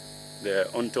the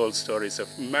untold stories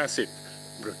of massive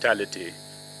brutality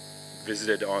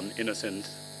visited on innocent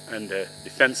and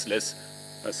defenseless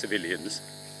civilians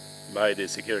by the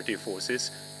security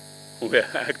forces who were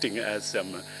acting as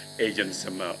some agents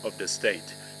of the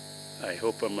state. I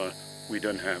hope we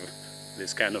don't have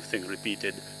this kind of thing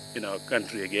repeated in our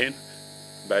country again,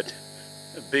 but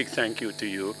a big thank you to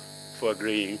you for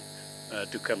agreeing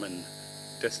to come and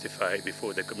testify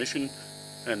before the Commission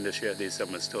and share these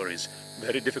stories.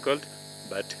 Very difficult,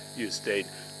 but you stayed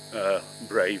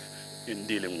brave in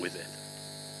dealing with it.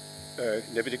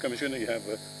 Deputy Commissioner, you have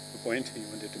a point you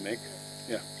wanted to make?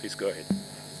 Yeah, please go ahead.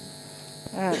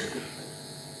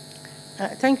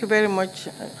 Thank you very much,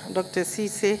 Dr.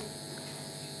 Ceesay,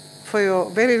 for your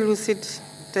very lucid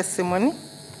testimony.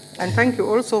 And thank you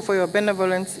also for your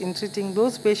benevolence in treating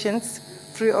those patients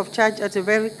free of charge at a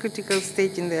very critical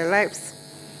stage in their lives.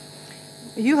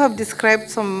 You have described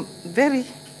some very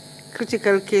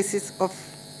critical cases of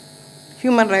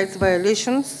human rights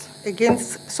violations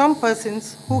against some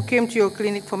persons who came to your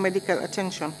clinic for medical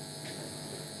attention.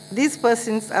 These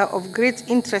persons are of great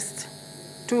interest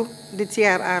to the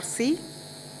TRRC,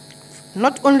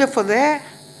 not only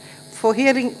for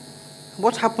hearing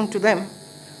what happened to them,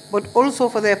 but also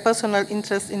for their personal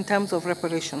interest in terms of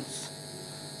reparations.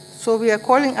 So we are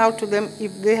calling out to them,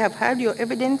 if they have had your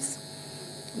evidence,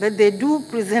 that they do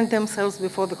present themselves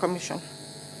before the Commission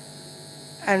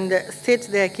and state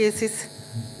their cases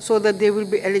so that they will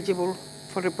be eligible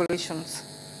for reparations.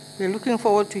 We're looking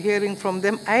forward to hearing from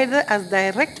them either as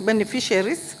direct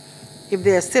beneficiaries, if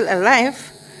they are still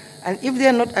alive, and if they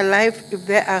are not alive, if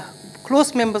there are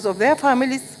close members of their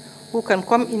families who can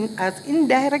come in as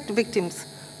indirect victims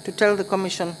to tell the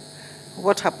Commission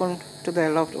what happened to their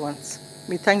loved ones.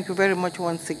 We thank you very much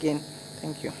once again.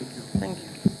 Thank you. Thank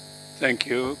you. Thank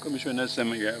you. Commissioner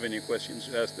Sam, you have any questions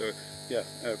to ask?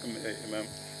 Imam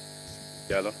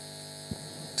Diallo.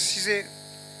 Ceesay,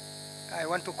 I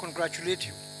want to congratulate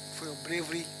you for your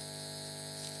bravery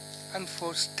and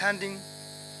for standing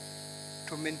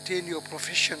to maintain your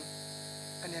profession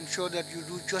and ensure that you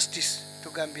do justice to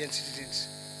Gambian citizens.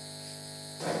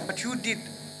 What you did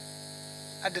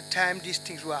at the time these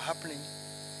things were happening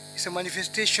is a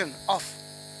manifestation of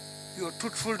your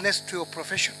truthfulness to your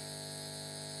profession.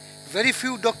 Very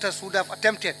few doctors would have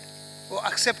attempted or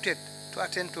accepted to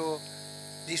attend to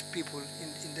these people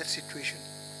in that situation.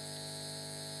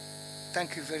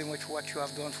 Thank you very much for what you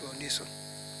have done for your nation.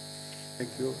 Thank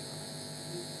you.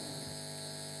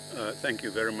 Thank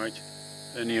you very much.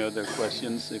 Any other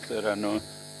questions? If there are no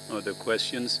other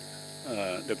questions,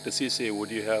 Dr. Ceesay,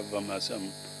 would you have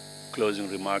some closing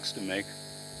remarks to make?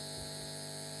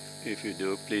 If you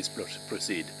do, please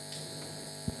proceed.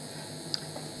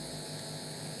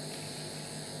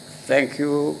 Thank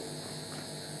you,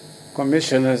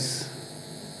 commissioners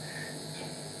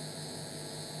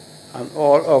and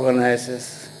all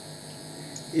organizers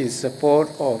in support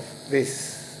of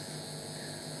this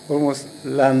almost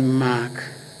landmark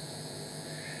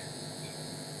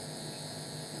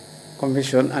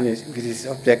commission and with its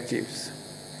objectives.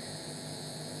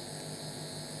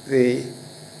 The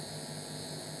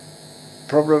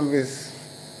problem with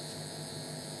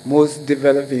most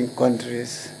developing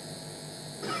countries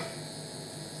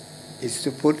is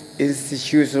to put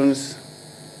institutions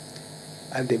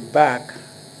at the back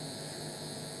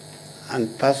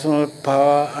and personal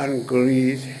power and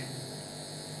greed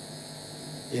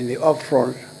in the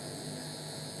upfront.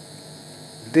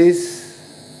 This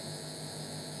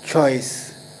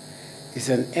choice is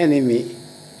an enemy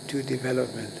to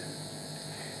development.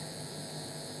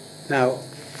 Now,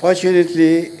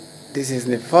 fortunately, this is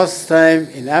the first time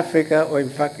in Africa, or in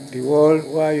fact the world,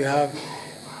 where you have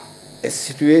a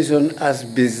situation as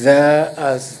bizarre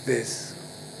as this,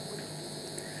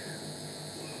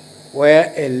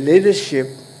 where a leadership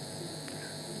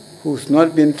who's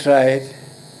not been tried,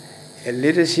 a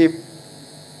leadership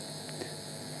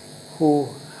who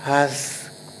has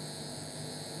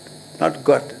not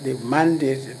got the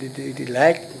mandate, the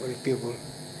like of the people,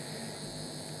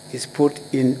 is put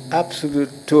in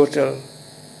absolute total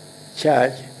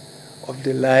charge of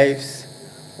the lives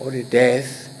or the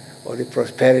death or the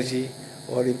prosperity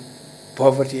or the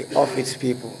poverty of its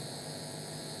people.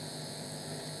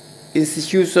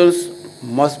 Institutions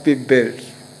must be built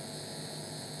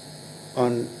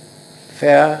on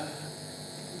fair,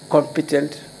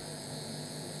 competent,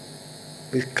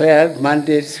 with clear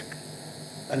mandates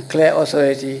and clear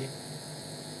authority,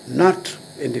 not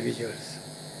individuals.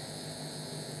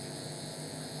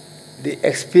 The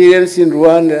experience in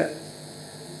Rwanda,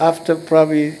 after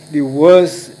probably the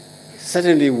worst,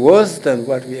 certainly worse than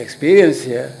what we experience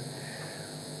here,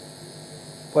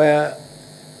 where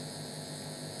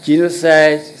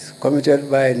genocide is committed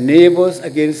by neighbors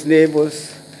against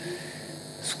neighbors,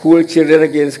 school children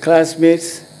against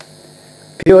classmates,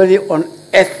 purely on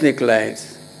ethnic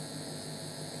lines.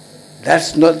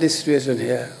 That's not the situation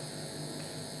here.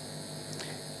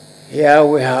 Here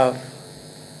we have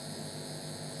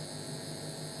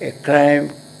a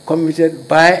crime committed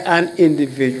by an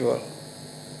individual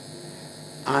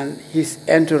and his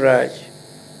entourage,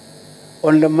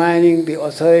 undermining the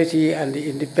authority and the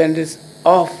independence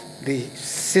of the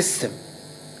system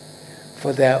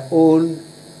for their own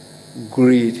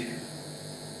greed.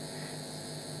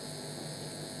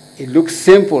 It looks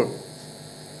simple,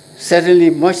 certainly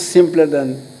much simpler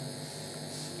than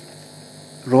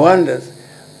Rwanda's,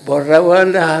 but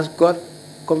Rwanda has got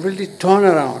completely turned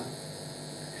around.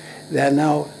 They are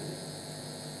now,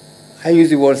 I use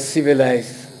the word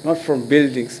civilized, not from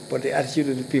buildings, but the attitude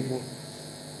of the people.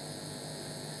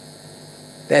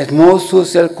 There's more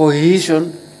social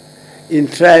cohesion in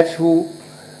tribes who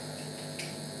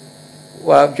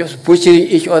were just butchering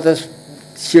each other's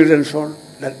children from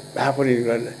that happened in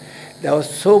Rwanda. There was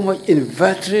so much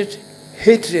inveterate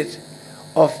hatred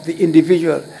of the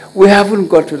individual. We haven't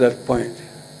got to that point.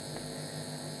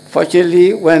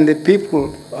 Fortunately, when the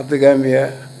people of the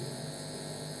Gambia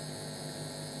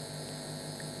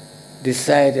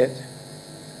decided,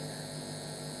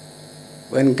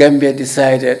 when Gambia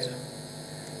decided,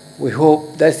 we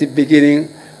hope that's the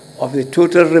beginning of the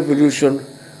total revolution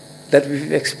that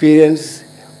we've experienced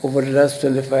over the last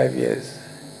 25 years.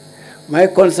 My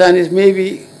concern is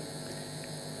maybe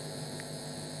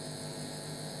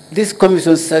this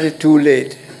commission started too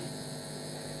late.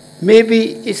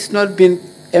 Maybe it's not been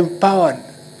empowered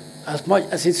as much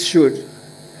as it should.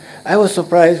 I was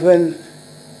surprised when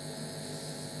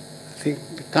I think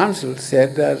the council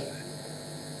said that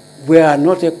we are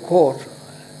not a court.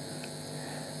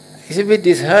 It's a bit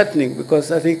disheartening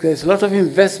because I think there's a lot of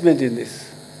investment in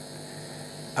this,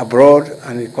 abroad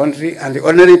and in the country, and the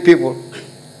ordinary people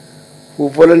who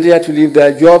volunteer to leave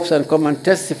their jobs and come and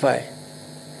testify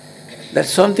that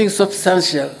something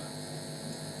substantial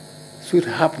should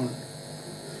happen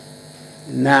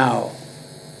now,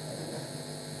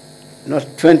 not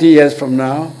 20 years from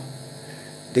now.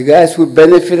 The guys who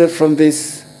benefited from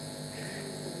this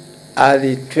are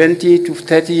the 20 to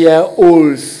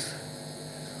 30-year-olds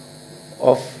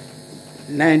of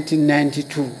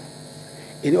 1992.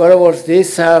 In other words, they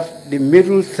serve the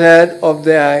middle third of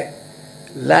their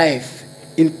life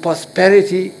in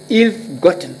prosperity,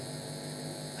 ill-gotten.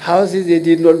 Houses they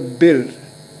did not build,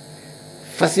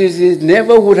 facilities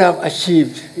never would have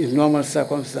achieved in normal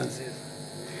circumstances.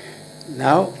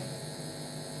 Now,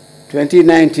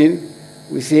 2019,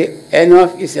 we say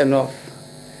enough is enough.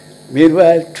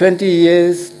 Meanwhile, 20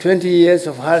 years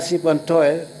of hardship and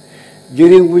toil,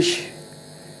 during which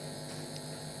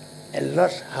a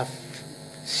lot have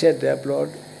shed their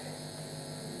blood,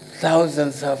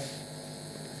 thousands have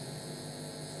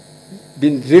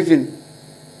been driven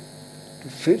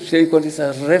to strange countries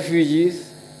as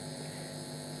refugees,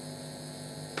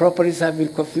 properties have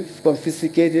been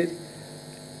confiscated,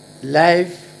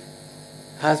 life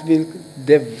has been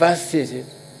devastated.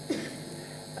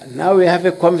 And now we have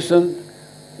a commission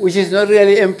which is not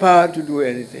really empowered to do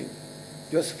anything,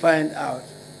 just find out.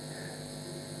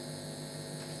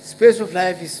 Space of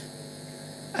life is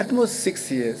at most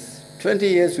 6 years, 20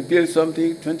 years to build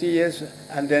something, 20 years,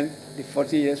 and then the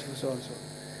 40 years for so and so.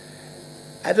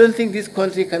 I don't think this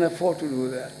country can afford to do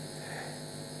that.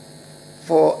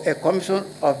 For a commission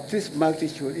of this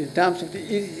magnitude, in terms of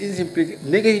the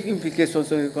negative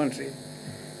implications on the country,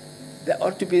 there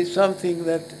ought to be something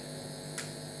that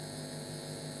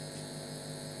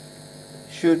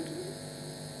should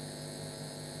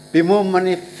be more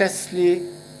manifestly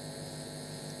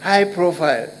high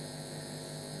profile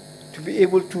to be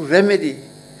able to remedy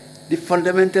the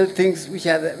fundamental things which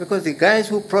are there, because the guys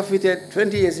who profited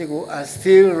 20 years ago are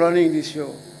still running this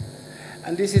show.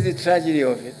 And this is the tragedy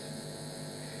of it.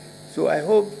 So I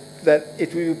hope that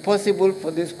it will be possible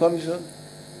for this commission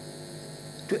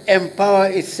to empower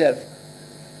itself.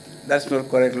 That's not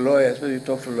correct, lawyers, when you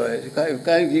talk to lawyers. You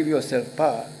can't give yourself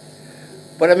power.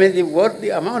 But I mean,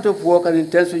 the amount of work and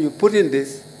intention you put in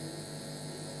this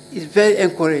is very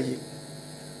encouraging.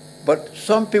 But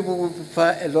some people will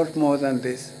prefer a lot more than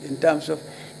this in terms of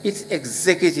its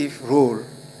executive role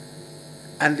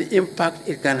and the impact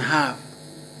it can have,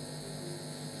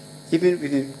 even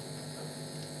within.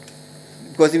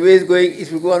 Because the way it's going,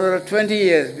 it will go another 20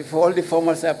 years before all the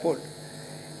formats are put.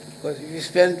 Because if you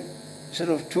spend sort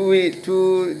of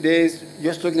 2 days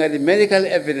just looking at the medical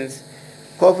evidence,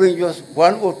 covering just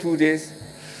 1 or 2 days,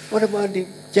 what about the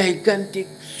gigantic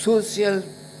social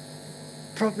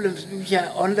problems which are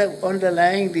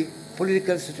underlying the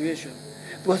political situation?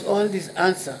 Because all the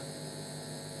answer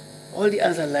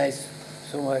lies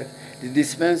somewhere. The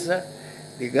dispenser,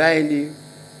 the guy in the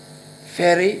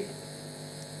ferry,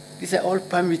 these are all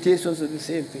permutations of the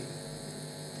same thing.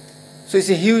 So it's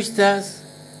a huge task,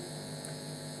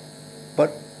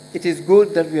 but it is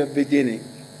good that we are beginning.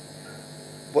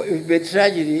 But it would be a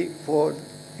tragedy for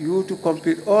you to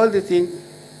complete all the things,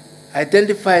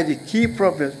 identify the key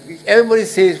problems. Everybody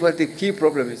says what the key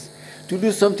problem is. To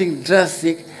do something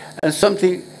drastic and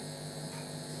something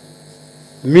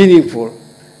meaningful.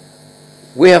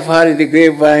 We have heard in the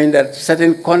grapevine that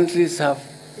certain countries have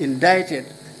indicted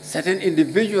certain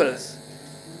individuals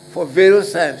for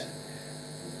various times.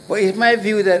 But it's my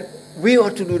view that we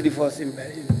ought to do the first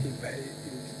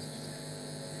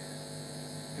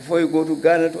before you go to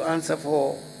Ghana to answer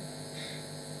for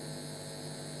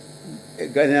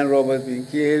Ghanaian robbers being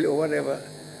killed or whatever.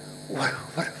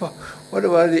 What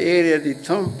about the area, the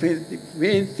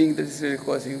main thing that is really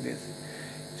causing this?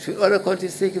 Should other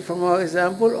countries take it from our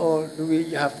example, or do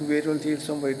we have to wait until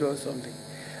somebody does something?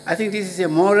 I think this is a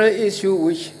moral issue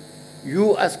which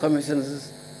you as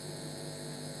commissioners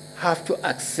have to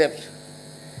accept.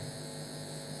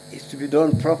 It's to be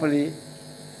done properly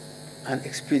and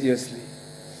expeditiously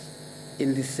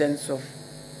in the sense of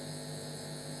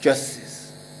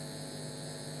justice.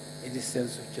 In the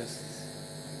sense of justice.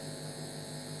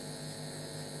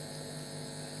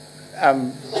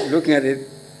 I'm looking at it,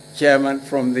 Chairman,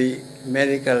 from the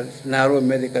narrow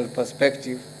medical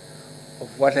perspective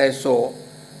of what I saw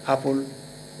happen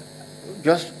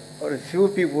just for a few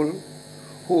people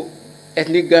who,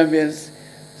 ethnic Gambians,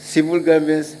 civil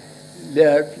Gambians,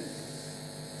 they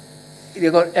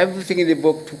got everything in the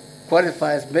book to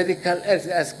qualify as medical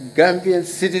as Gambian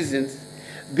citizens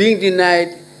being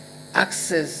denied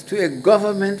access to a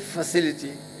government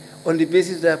facility on the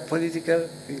basis of their political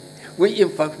thing, which in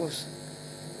fact was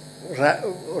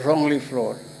wrongly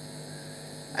flawed.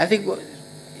 I think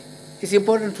it's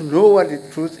important to know what the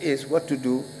truth is, what to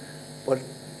do, but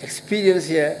experience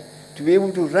here to be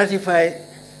able to ratify,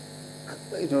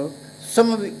 a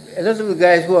lot of the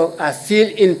guys who are still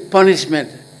in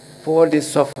punishment for what they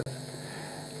suffered.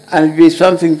 And be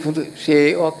something to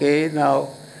say, okay, now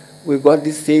we've got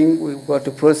this thing, we've got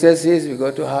to process this, we've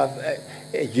got to have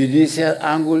a judicial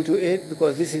angle to it,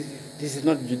 because this is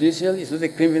not judicial, it's not a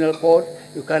criminal court,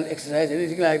 you can't exercise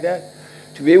anything like that.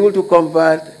 To be able to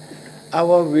combat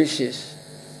our wishes,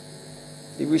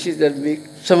 the wishes that make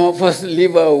some of us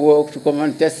leave our work to come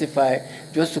and testify,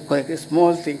 just to correct a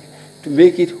small thing, to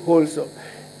make it wholesome.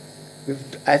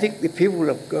 I think the people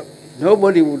have got,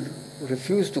 nobody would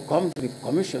refuse to come to the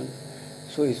commission,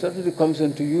 so it's up to the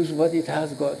commission to use what it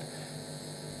has got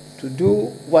to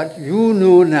do what you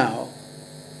know now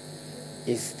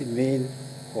is the main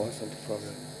cause of the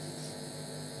problem.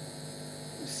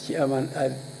 Mr. Chairman,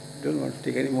 I don't want to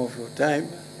take any more of your time,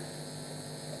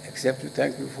 except to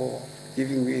thank you for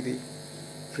giving me the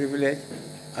privilege,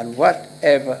 and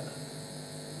whatever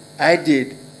I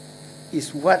did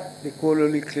is what the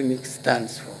Colony Clinic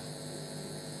stands for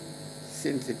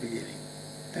since the beginning.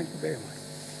 Thank you very much.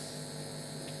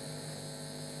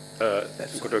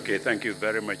 Okay, thank you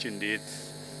very much indeed.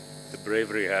 The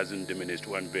bravery hasn't diminished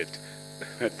one bit.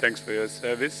 Thanks for your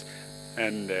service,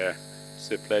 and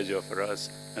it's a pleasure for us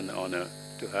and an honor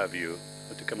to have you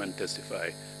to come and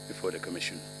testify before the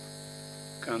Commission.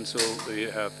 Council, do you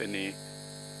have any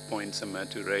points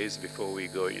to raise before we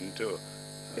go into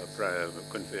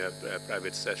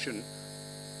private session?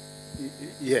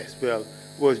 Yes, well,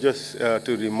 was just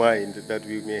to remind that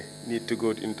we may need to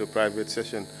go into private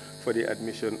session for the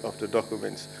admission of the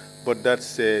documents. But that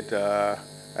said,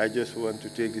 I just want to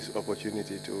take this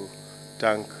opportunity to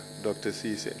thank Dr.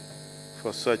 Ceesay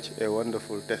for such a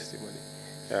wonderful testimony.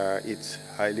 It's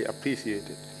highly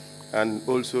appreciated. And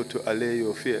also to allay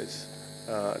your fears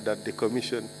that the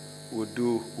Commission would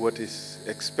do what is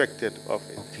expected of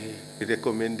it. Okay. The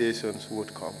recommendations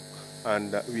would come.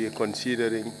 And we are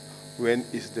considering when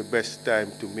is the best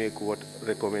time to make what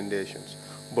recommendations,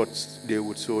 but they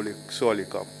would surely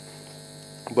come.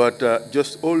 But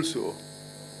just also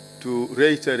to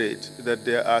reiterate that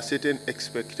there are certain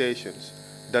expectations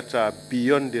that are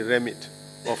beyond the remit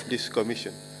of this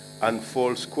commission and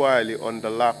fall squarely on the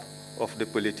lap of the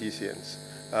politicians.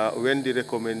 When the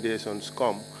recommendations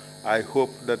come, I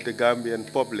hope that the Gambian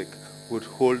public would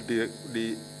hold the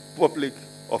public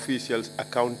officials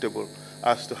accountable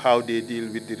as to how they deal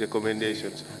with the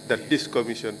recommendations that this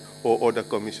commission or other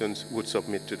commissions would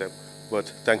submit to them.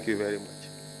 But thank you very much.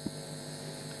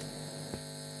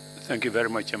 Thank you very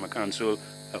much, Chairman Council,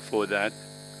 for that.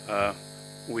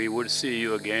 We would see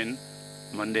you again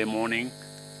Monday morning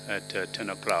at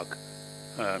 10 o'clock.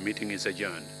 Meeting is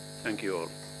adjourned. Thank you all.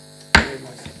 Very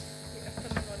much.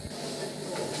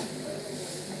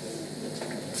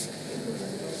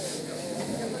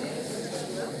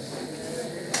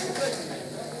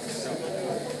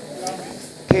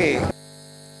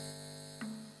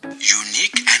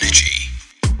 Unique energy.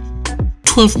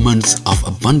 12 months of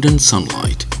abundant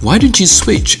sunlight. Why don't you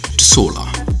switch to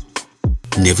solar?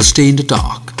 Never stay in the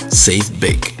dark. Save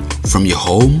big. From your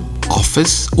home,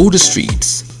 office, or the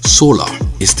streets, solar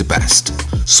is the best.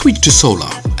 Switch to solar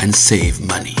and save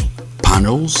money.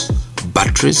 Panels,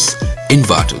 batteries,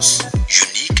 inverters.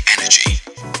 Unique energy.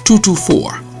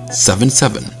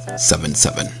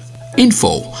 224-7777.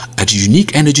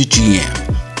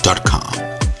 info@uniqueenergygm.com.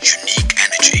 Unique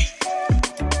energy.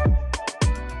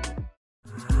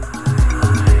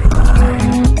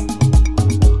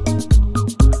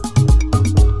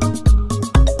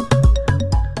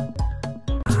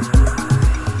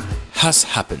 Has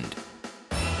happened,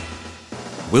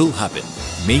 will happen,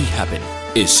 may happen,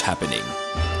 is happening.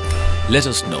 Let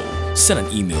us know. Send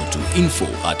an email to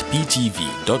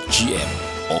info@ptv.gm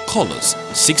or call us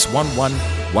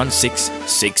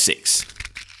 611-1666.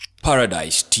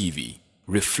 Paradise TV,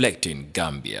 reflecting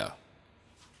Gambia.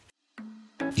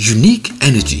 Unique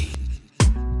energy.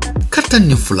 Katan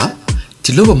nyufula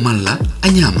tiloba malla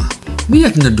anyama.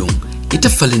 Miyak na dung ita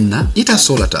falinna ita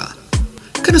solata.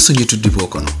 Kana sonye tu dibo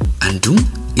kono. Andung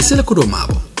isela kodo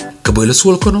mabo. Kaboyla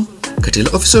suol kono, katela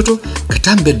ofisoto,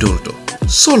 katambe dolto.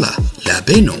 Sola la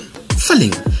beno.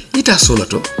 Faling ita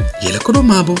solato, yela kodo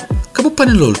mabo. Kabo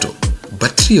panelolto.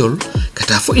 Batriol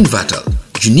katafo inverter.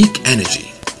 Unique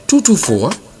energy.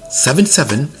 224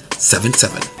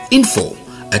 7777.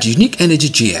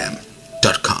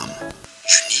 info@uniqueenergygm.com.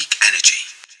 Unique Energy.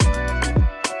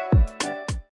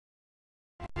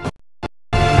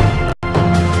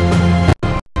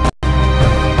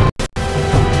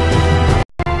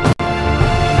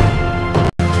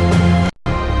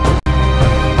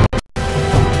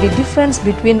 The difference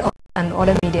between us and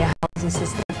other media houses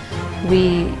is that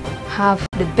we have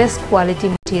the best quality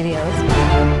materials.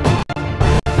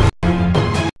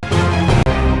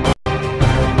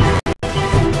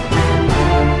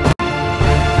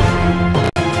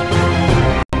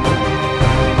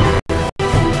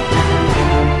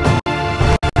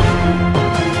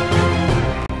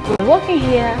 Working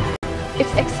here,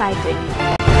 it's exciting.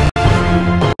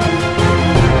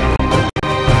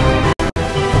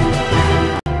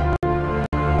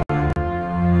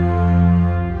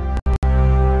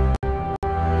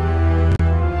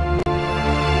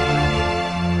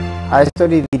 I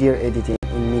studied video editing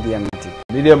in Mediamatic.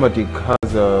 Mediamatic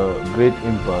has a great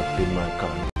impact in my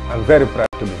career. I'm very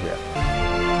proud to be here.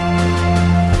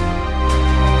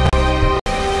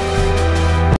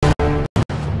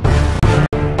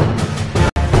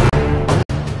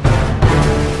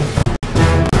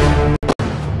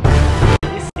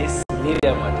 This is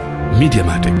Mediamatic.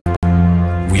 Mediamatic.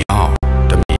 We are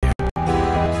the media.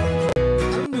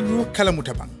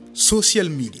 Kalamutabang social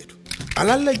media.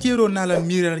 Alala jero nala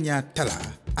mirar nya tala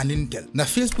anintel na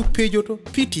Facebook page oto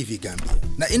PTV Gambia,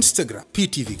 na Instagram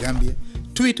PTV Gambia,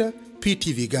 Twitter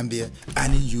PTV Gambia,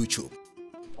 and YouTube.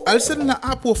 Also na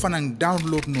app wo fanang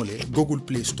download nole Google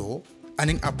Play Store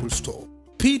and Apple Store.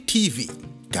 PTV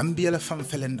Gambia la fam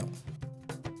felendo.